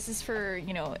 This is for,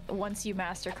 you know, once you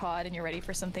master COD and you're ready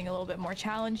for something a little bit more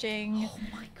challenging. Oh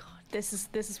my god. This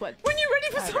is what... When you're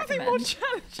ready for I something more recommend.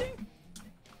 challenging.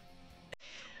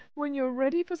 When you're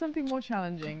ready for something more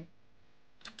challenging.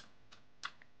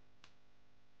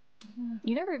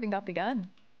 You never even got the gun.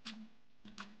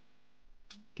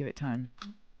 Give it time.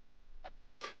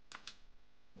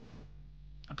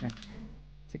 Okay.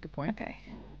 That's a good point. Okay.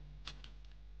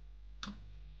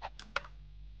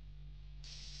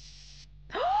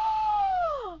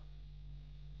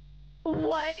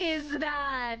 What is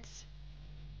that?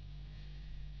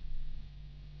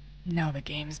 Now the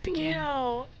games begin.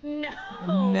 No.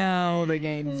 Now the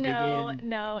games begin.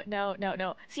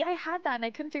 No. See, I had that and I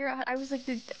couldn't figure out how. I was like,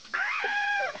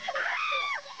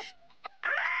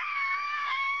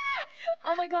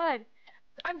 oh my god,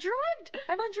 I'm drugged.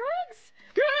 I'm on drugs.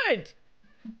 Good.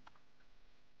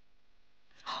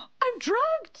 I'm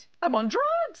drugged. I'm on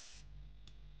drugs.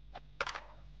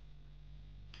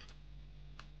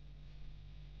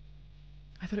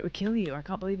 I thought it would kill you. I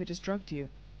can't believe it just drugged you.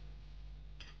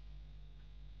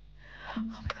 Oh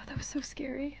my god, that was so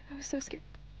scary. That was so scary.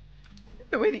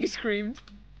 The way that you screamed.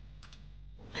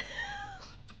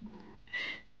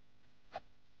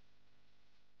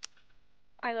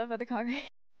 I love other Cockroach.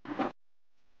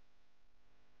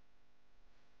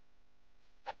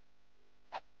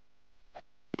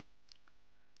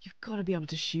 You've got to be able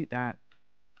to shoot that.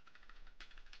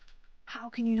 How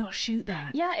can you not shoot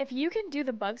that? Yeah, if you can do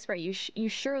the bug spray, you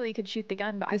surely could shoot the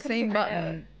gun, but I The couldn't same figure it out.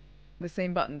 button. The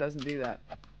same button doesn't do that.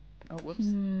 Oh, whoops.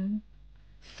 Hmm.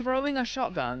 Throwing a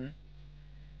shotgun.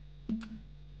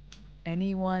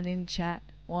 Anyone in chat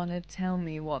wanna tell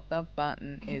me what the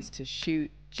button is to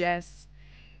shoot Jess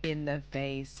in the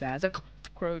face as a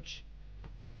cockroach?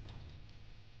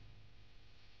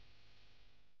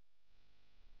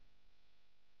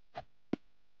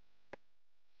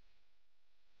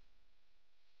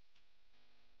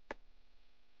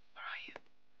 Where are you?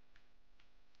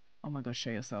 Oh my gosh, show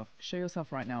yourself. Show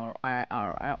yourself right now, or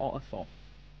I fall.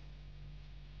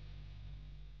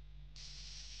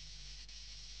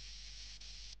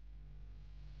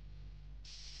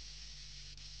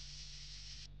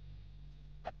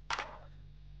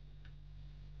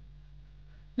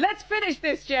 Let's finish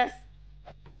this, Jess!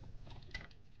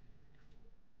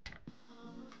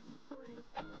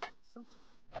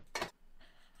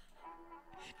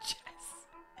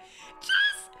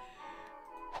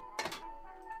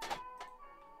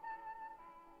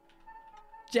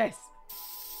 Jess!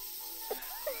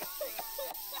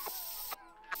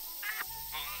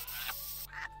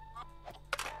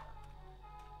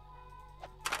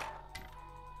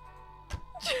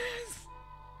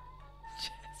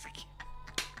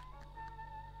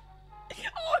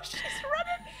 Oh, she's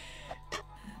running!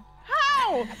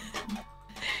 How?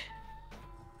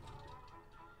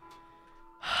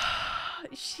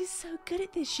 She's so good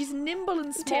at this. She's nimble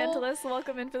and small. Tantalus,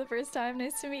 welcome in for the first time.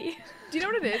 Nice to meet you. Do you know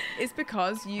what it is? It's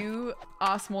because you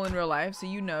are small in real life, so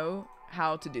you know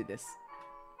how to do this.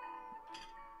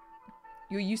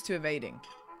 You're used to evading.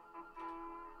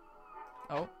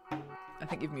 Oh, I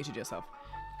think you've muted yourself.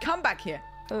 Come back here.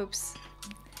 Oops.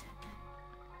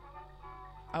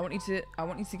 I want you to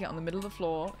get on the middle of the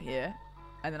floor here,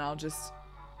 and then I'll just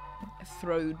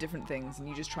throw different things, and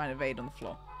you just try and evade on the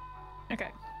floor. Okay.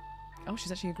 Oh,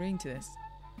 she's actually agreeing to this.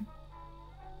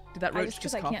 Did that roach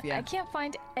just cough? Yeah. I can't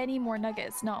find any more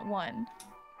nuggets, not one.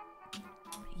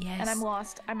 Yes. And I'm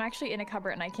lost. I'm actually in a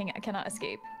cupboard and I cannot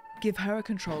escape. Give her a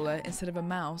controller instead of a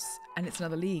mouse, and it's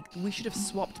another league. We should have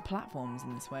swapped platforms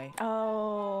in this way.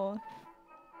 Oh.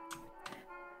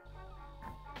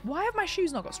 Why have my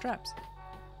shoes not got straps?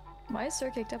 Why is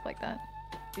Sir kicked up like that?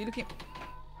 Are you looking?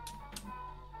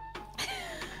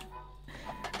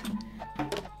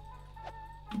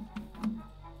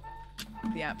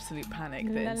 The absolute panic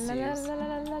that ensues.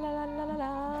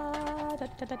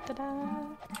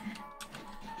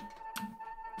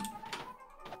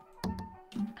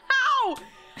 How?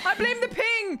 I blame the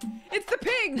ping! It's the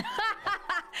ping!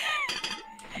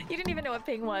 You didn't even know what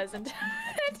ping was and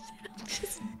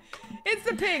It's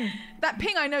the ping! That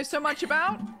ping I know so much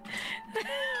about!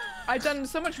 I've done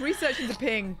so much research into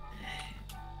ping.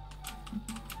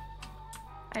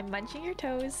 I'm munching your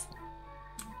toes.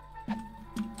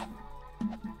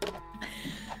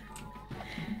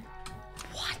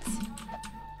 What?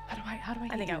 How do I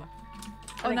I think you?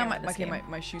 I now win this game.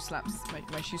 my shoe slaps,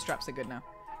 my shoe straps are good now.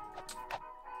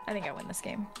 I think I win this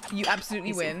game. You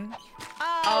absolutely win.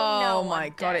 Oh, no, my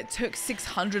I'm god, dead. it took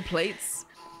 600 plates.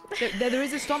 There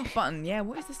is a stomp button. Yeah,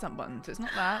 what is the stomp button? So it's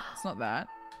not that. It's not that.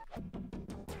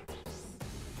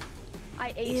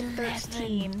 I ate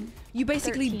 13. You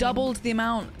basically 13. doubled the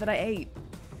amount that I ate.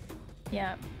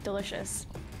 Yeah, delicious.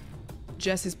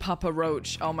 Jess's Papa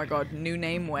Roach. Oh my god, new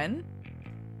name when?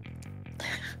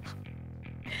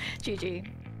 GG.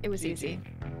 It was GG. easy.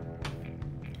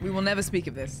 We will never speak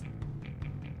of this.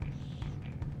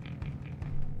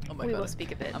 Oh my We god. will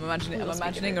speak of it. I'm We will speak of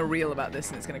imagining it. a reel about this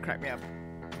and it's gonna crack me up.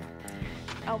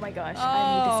 Oh my gosh,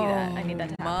 I need to see that. I need that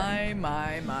to happen.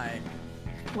 My.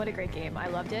 What a great game. I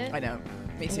loved it. I know.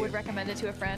 Me too. Would recommend it to a friend.